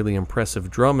really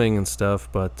impressive drumming and stuff.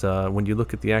 But when you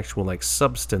look at the actual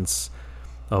substance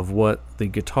of what the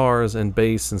guitars and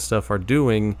bass and stuff are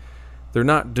doing, they're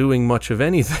not doing much of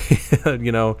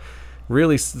anything.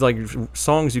 Really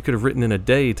songs you could have written in a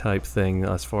day type thing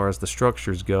as far as the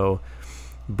structures go.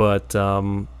 But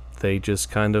they just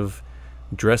kind of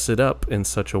dress it up in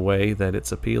such a way that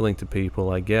it's appealing to people,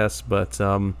 I guess. But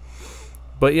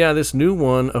yeah, this new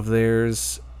one of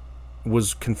theirs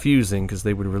was confusing because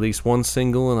they would release one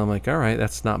single and I'm like, all right,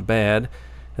 that's not bad.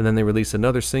 And then they release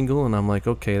another single and I'm like,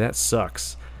 okay, that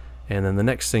sucks. And then the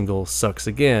next single sucks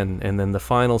again. And then the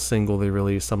final single they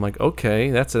released, I'm like, okay,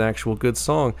 that's an actual good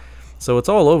song. So it's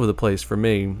all over the place for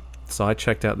me. So I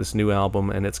checked out this new album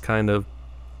and it's kind of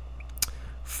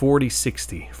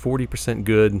 40-60. 40%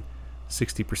 good,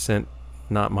 60%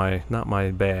 not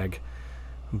my bag.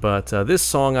 But this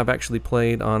song I've actually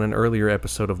played on an earlier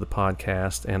episode of the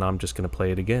podcast, and I'm just going to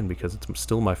play it again because it's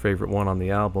still my favorite one on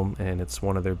the album, and it's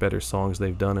one of their better songs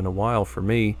they've done in a while for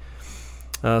me.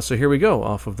 So here we go,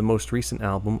 off of the most recent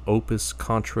album, Opus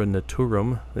Contra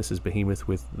Naturam. This is Behemoth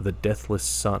with The Deathless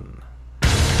Sun.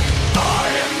 I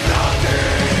am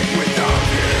nothing without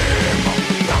him.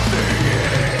 Nothing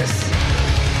is.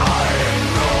 I am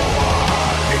no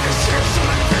one. It is him, so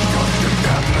let me go to the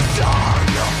deathless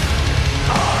sun.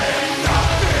 I am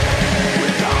nothing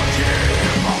without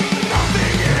him.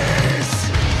 Nothing is.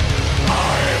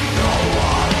 I am no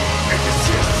one. It is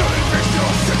him, so let me go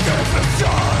to the deathless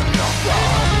sun.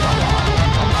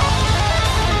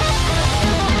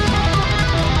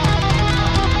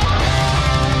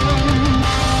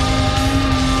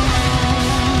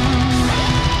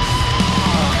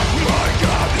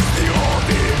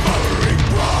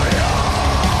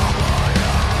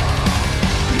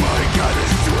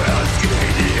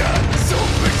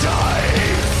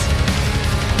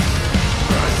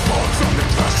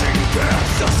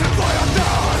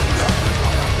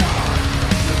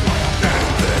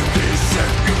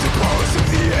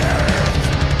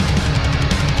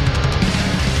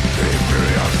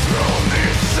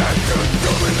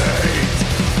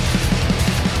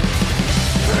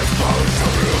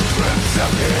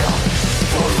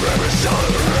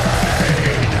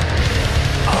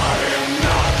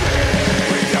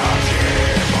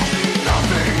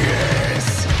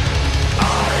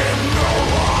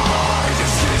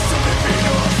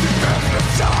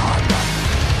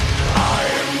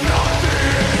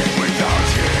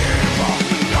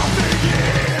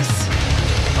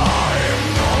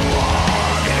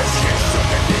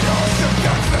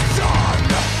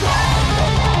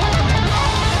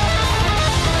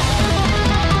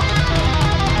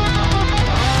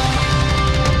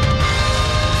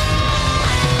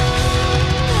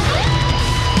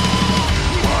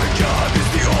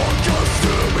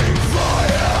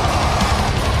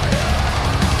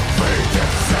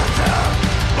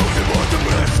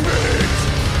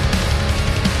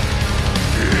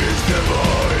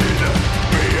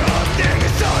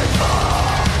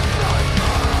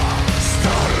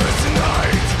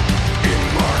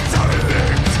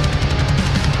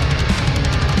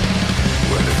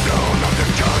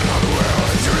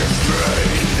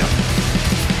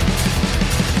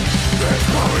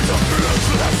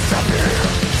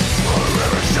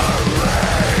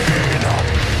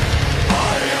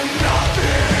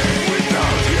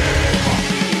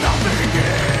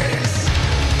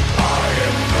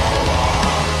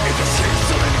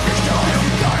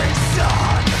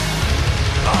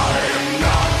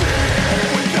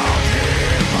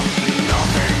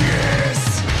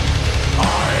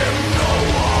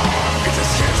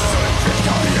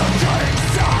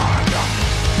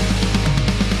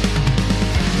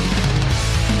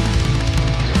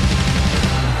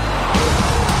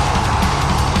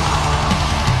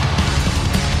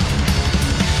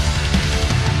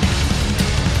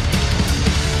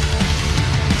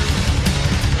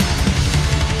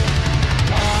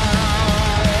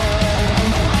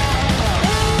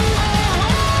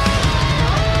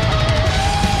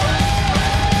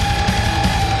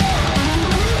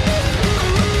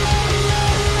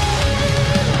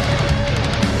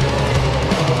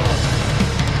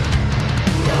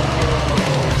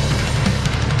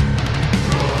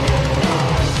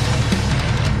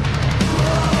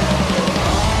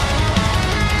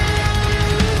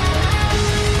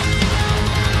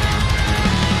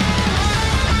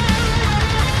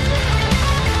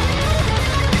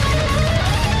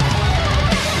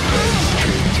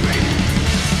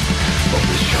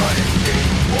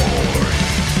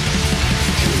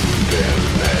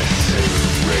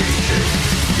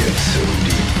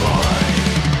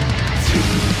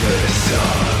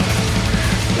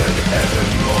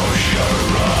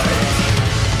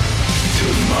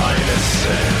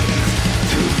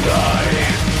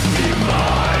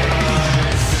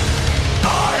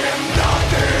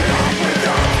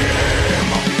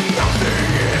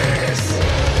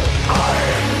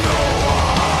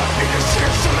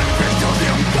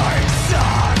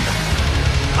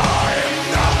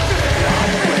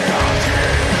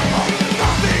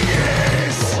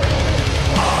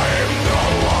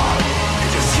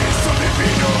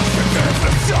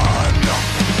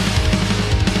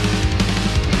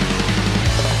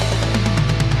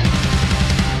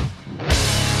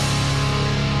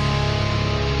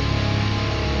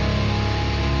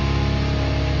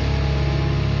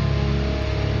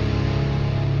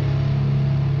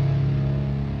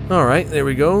 Alright, there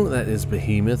we go. That is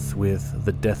Behemoth with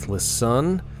The Deathless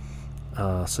Sun.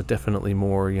 So definitely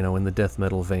more, in the death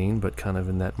metal vein, but kind of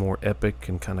in that more epic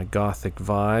and kind of gothic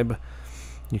vibe.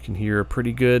 You can hear a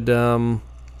pretty good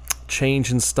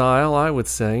change in style, I would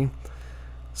say.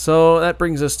 So that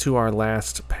brings us to our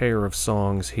last pair of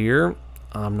songs here.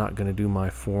 I'm not going to do my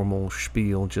formal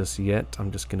spiel just yet.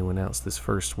 I'm just going to announce this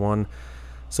first one.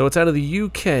 So it's out of the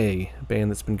UK, a band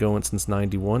that's been going since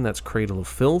 91. That's Cradle of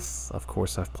Filth. Of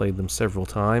course, I've played them several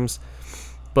times.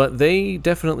 But they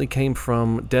definitely came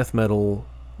from death metal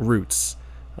roots.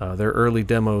 Their early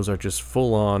demos are just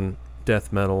full-on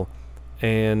death metal.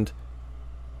 And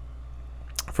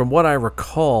from what I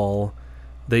recall,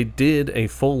 they did a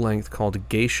full-length called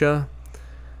Geisha.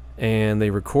 And they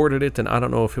recorded it, and I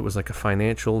don't know if it was like a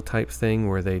financial type thing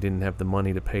where they didn't have the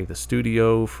money to pay the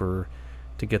studio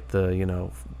to get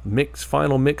the,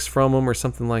 final mix from them or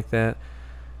something like that.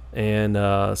 And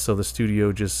so the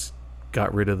studio just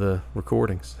got rid of the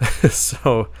recordings.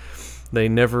 So they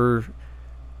never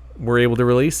were able to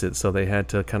release it. So they had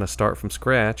to kind of start from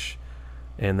scratch.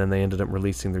 And then they ended up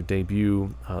releasing their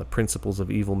debut, Principles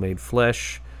of Evil Made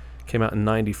Flesh. Came out in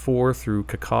 94 through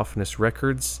Cacophonous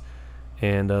Records.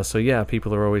 And so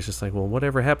people are always just like, well,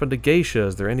 whatever happened to Geisha?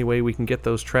 Is there any way we can get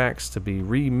those tracks to be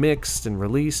remixed and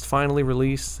released, finally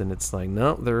released? And it's like,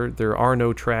 no, there are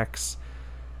no tracks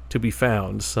to be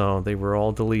found. So they were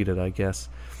all deleted, I guess.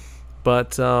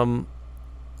 But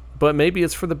maybe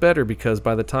it's for the better, because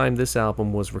by the time this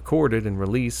album was recorded and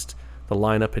released, the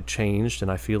lineup had changed,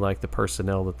 and I feel like the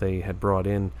personnel that they had brought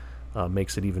in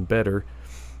makes it even better.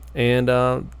 And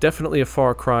definitely a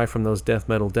far cry from those death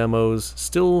metal demos.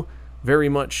 Still very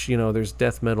much, there's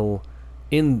death metal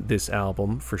in this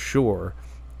album, for sure.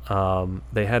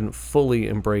 They hadn't fully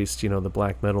embraced, the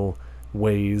black metal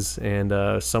ways,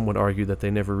 and some would argue that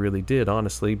they never really did,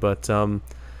 honestly. But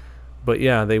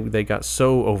yeah, they got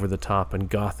so over the top and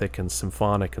gothic and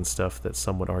symphonic and stuff that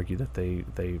some would argue that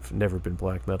they've never been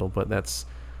black metal. But that's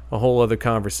a whole other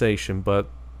conversation. But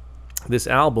this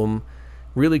album,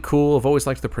 really cool. I've always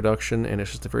liked the production, and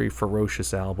it's just a very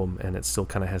ferocious album, and it still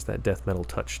kind of has that death metal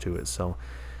touch to it. So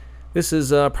this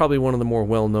is probably one of the more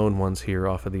well-known ones here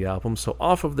off of the album. So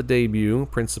off of the debut,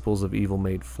 Principles of Evil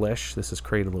Made Flesh, this is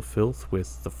Cradle of Filth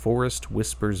with The Forest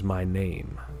Whispers My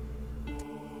Name.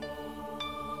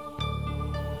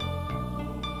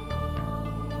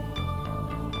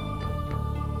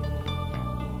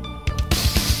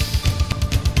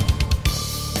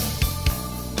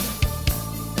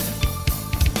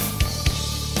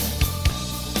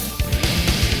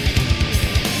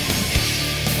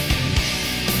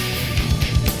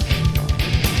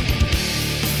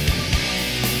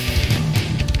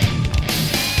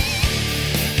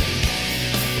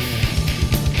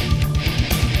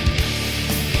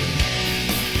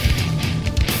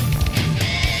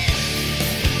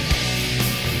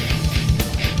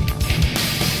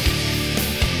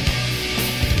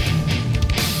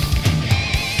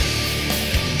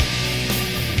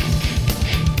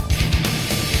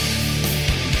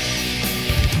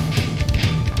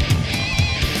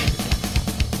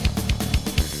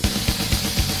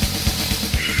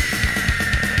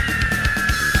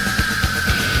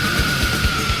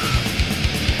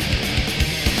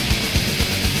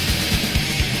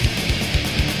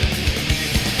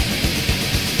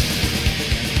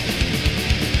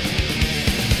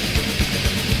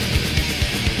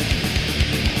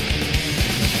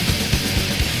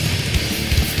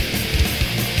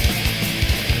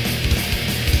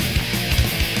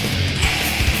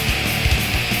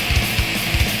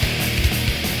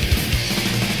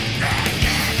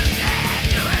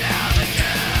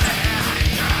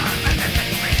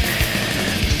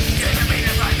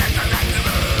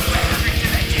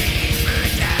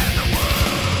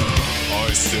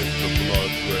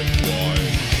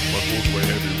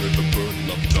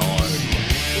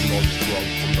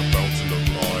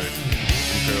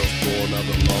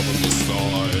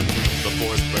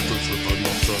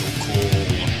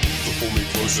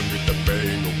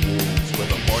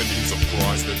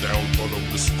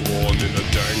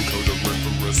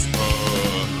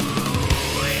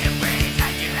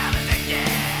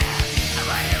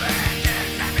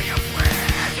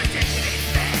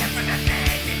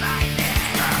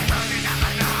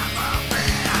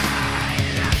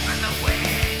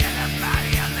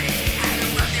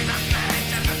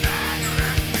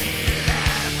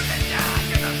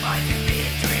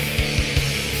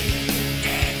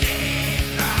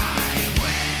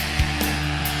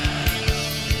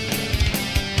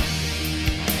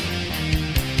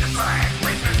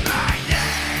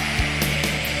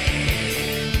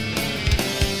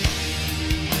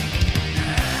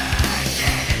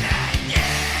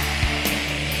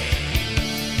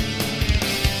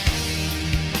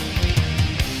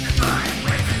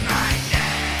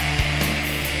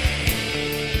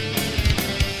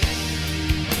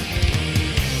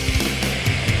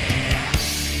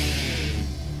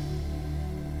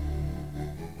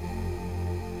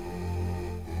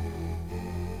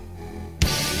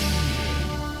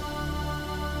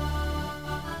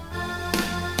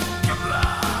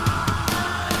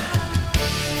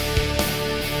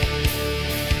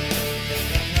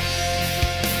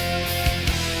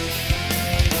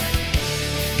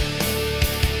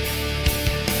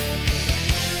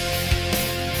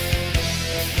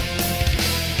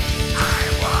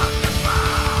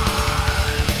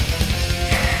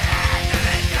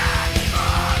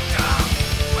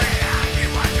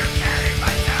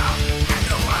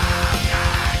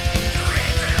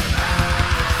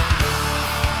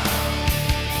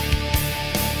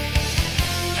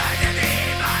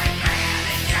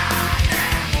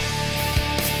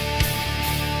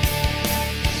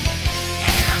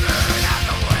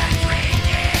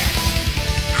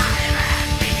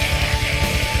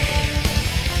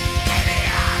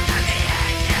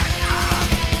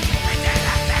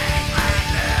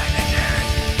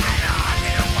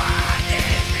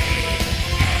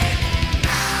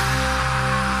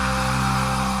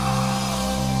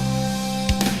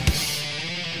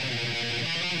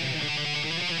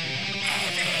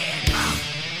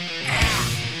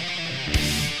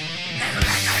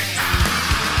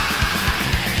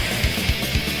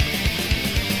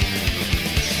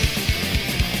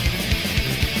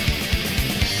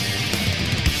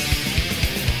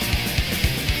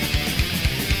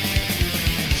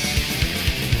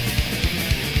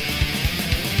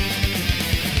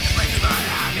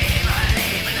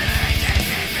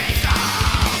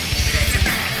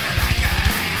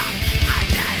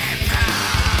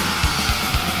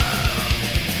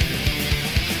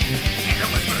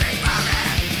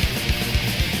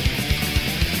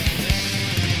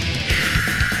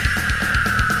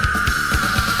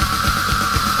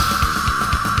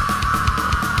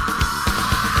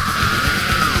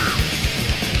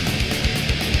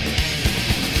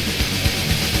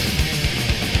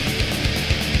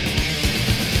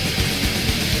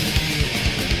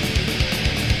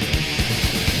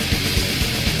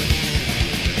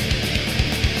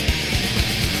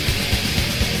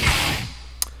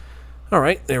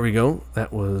 Alright, there we go.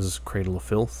 That was Cradle of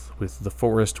Filth with The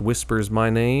Forest Whispers My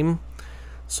Name.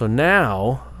 So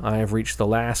now I have reached the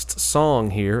last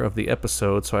song here of the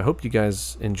episode, so I hope you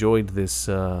guys enjoyed this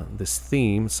this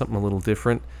theme, something a little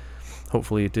different.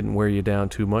 Hopefully it didn't wear you down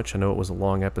too much. I know it was a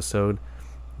long episode,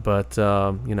 but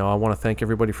I want to thank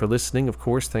everybody for listening. Of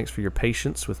course, thanks for your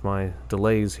patience with my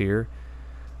delays here.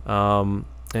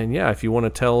 And yeah, if you want to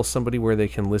tell somebody where they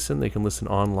can listen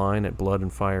online at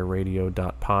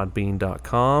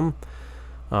bloodandfireradio.podbean.com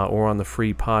or on the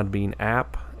free Podbean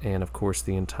app. And of course,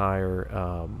 the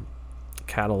entire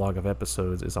catalog of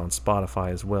episodes is on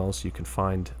Spotify as well, so you can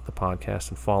find the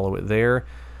podcast and follow it there.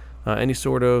 Any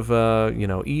sort of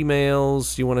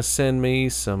emails you want to send me,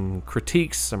 some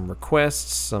critiques, some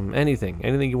requests, some anything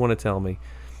you want to tell me,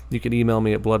 you can email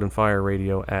me at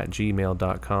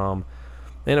bloodandfireradio@gmail.com.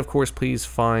 And of course, please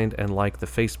find and like the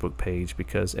Facebook page,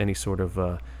 because any sort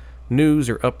of news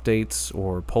or updates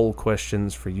or poll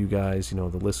questions for you guys, the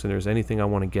listeners, anything I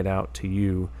want to get out to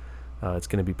you, it's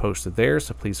going to be posted there.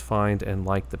 So please find and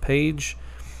like the page.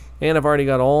 And I've already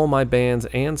got all my bands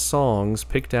and songs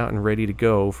picked out and ready to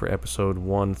go for episode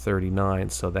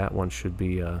 139. So that one should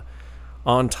be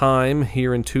on time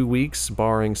here in 2 weeks,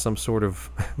 barring some sort of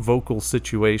vocal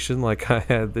situation like I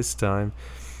had this time.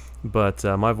 But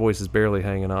my voice is barely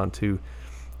hanging on too.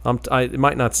 It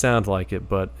might not sound like it,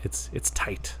 but it's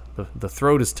tight. The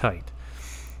throat is tight.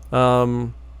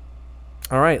 All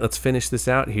right, let's finish this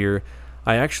out here.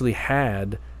 I actually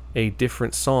had a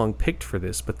different song picked for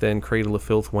this, but then Cradle of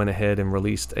Filth went ahead and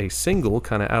released a single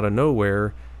kind of out of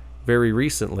nowhere very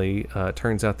recently. It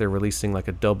turns out they're releasing like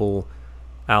a double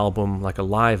album, like a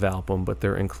live album, but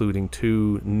they're including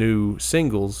 2 new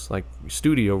singles, like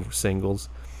studio singles,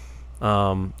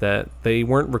 that they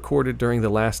weren't recorded during the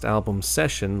last album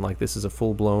session. Like, this is a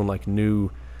full-blown like new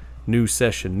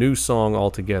session, new song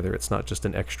altogether. It's not just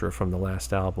an extra from the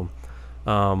last album,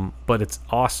 but it's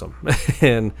awesome.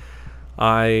 And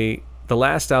the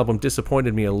last album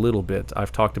disappointed me a little bit.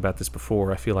 I've talked about this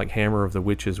before. I feel like Hammer of the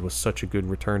Witches was such a good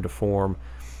return to form,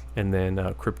 and then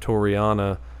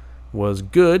Cryptoriana was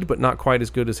good, but not quite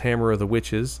as good as Hammer of the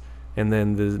Witches. And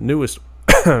then the newest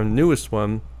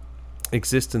one,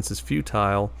 Existence is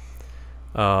Futile,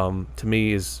 to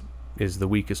me is the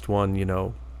weakest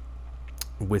one,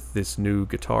 with this new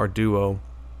guitar duo.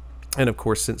 And of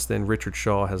course, since then, Richard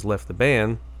Shaw has left the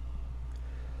band.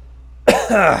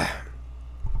 I'm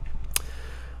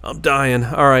dying.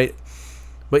 All right.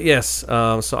 But yes,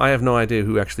 so I have no idea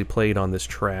who actually played on this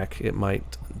track. It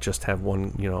might just have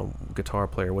one, guitar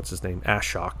player. What's his name?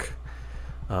 Ashok.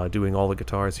 Doing all the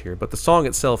guitars here. But the song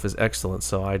itself is excellent,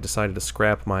 so I decided to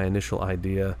scrap my initial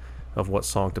idea of what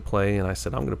song to play, and I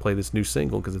said, I'm going to play this new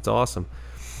single because it's awesome.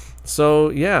 So,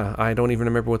 yeah, I don't even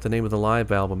remember what the name of the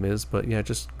live album is, but yeah,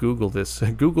 just Google this.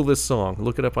 Google this song.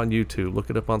 Look it up on YouTube. Look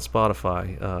it up on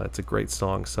Spotify. It's a great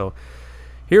song. So,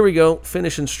 here we go.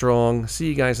 Finishing strong. See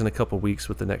you guys in a couple weeks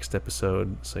with the next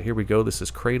episode. So, here we go. This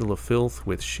is Cradle of Filth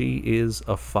with She Is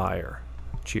a Fire.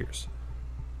 Cheers.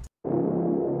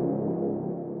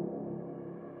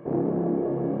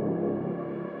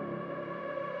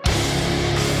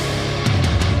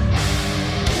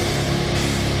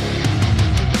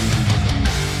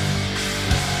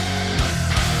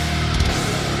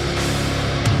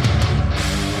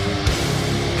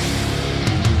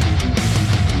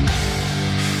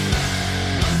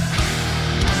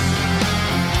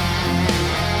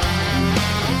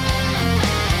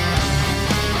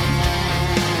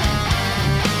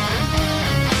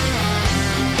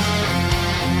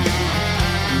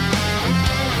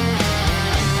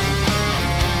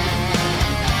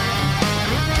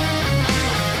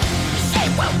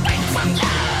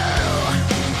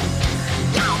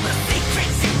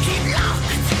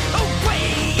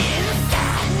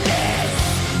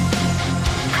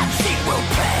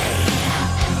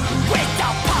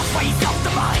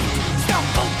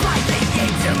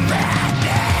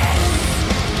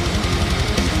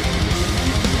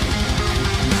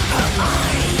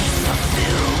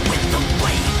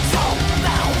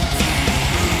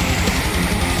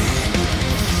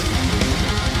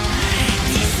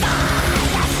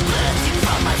 Desire spurting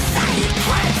from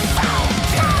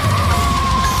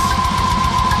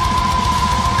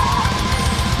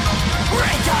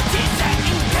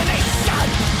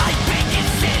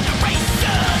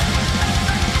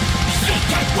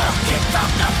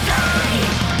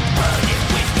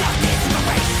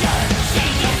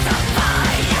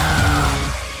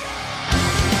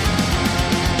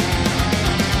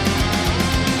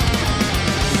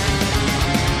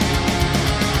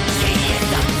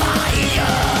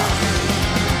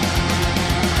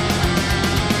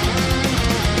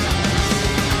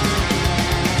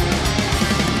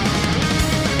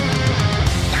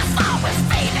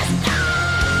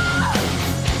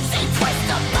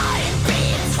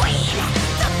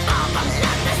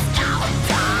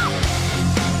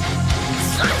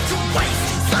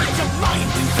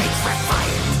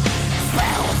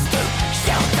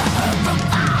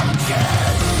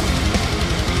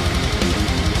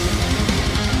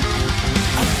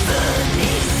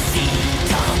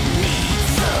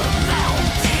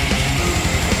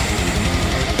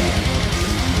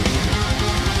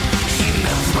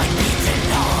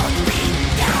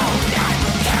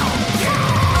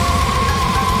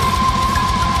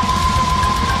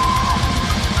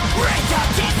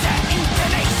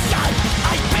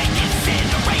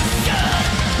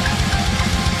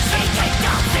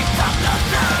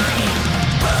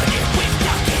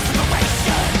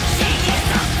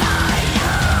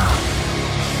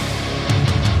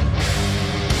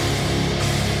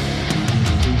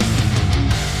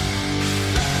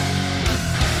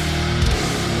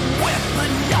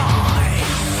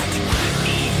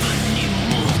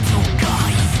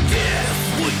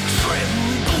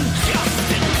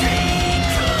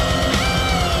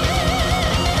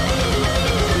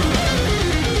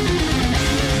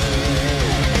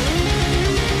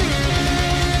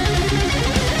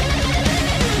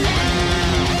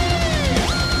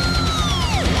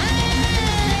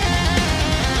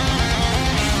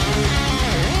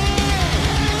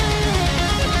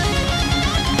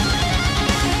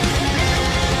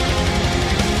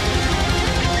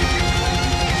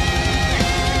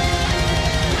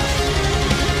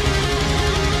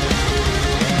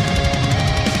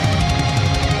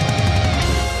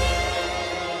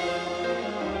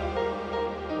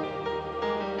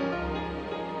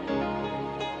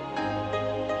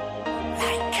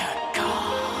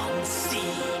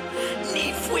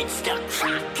switch the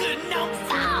clock to no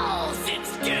fall.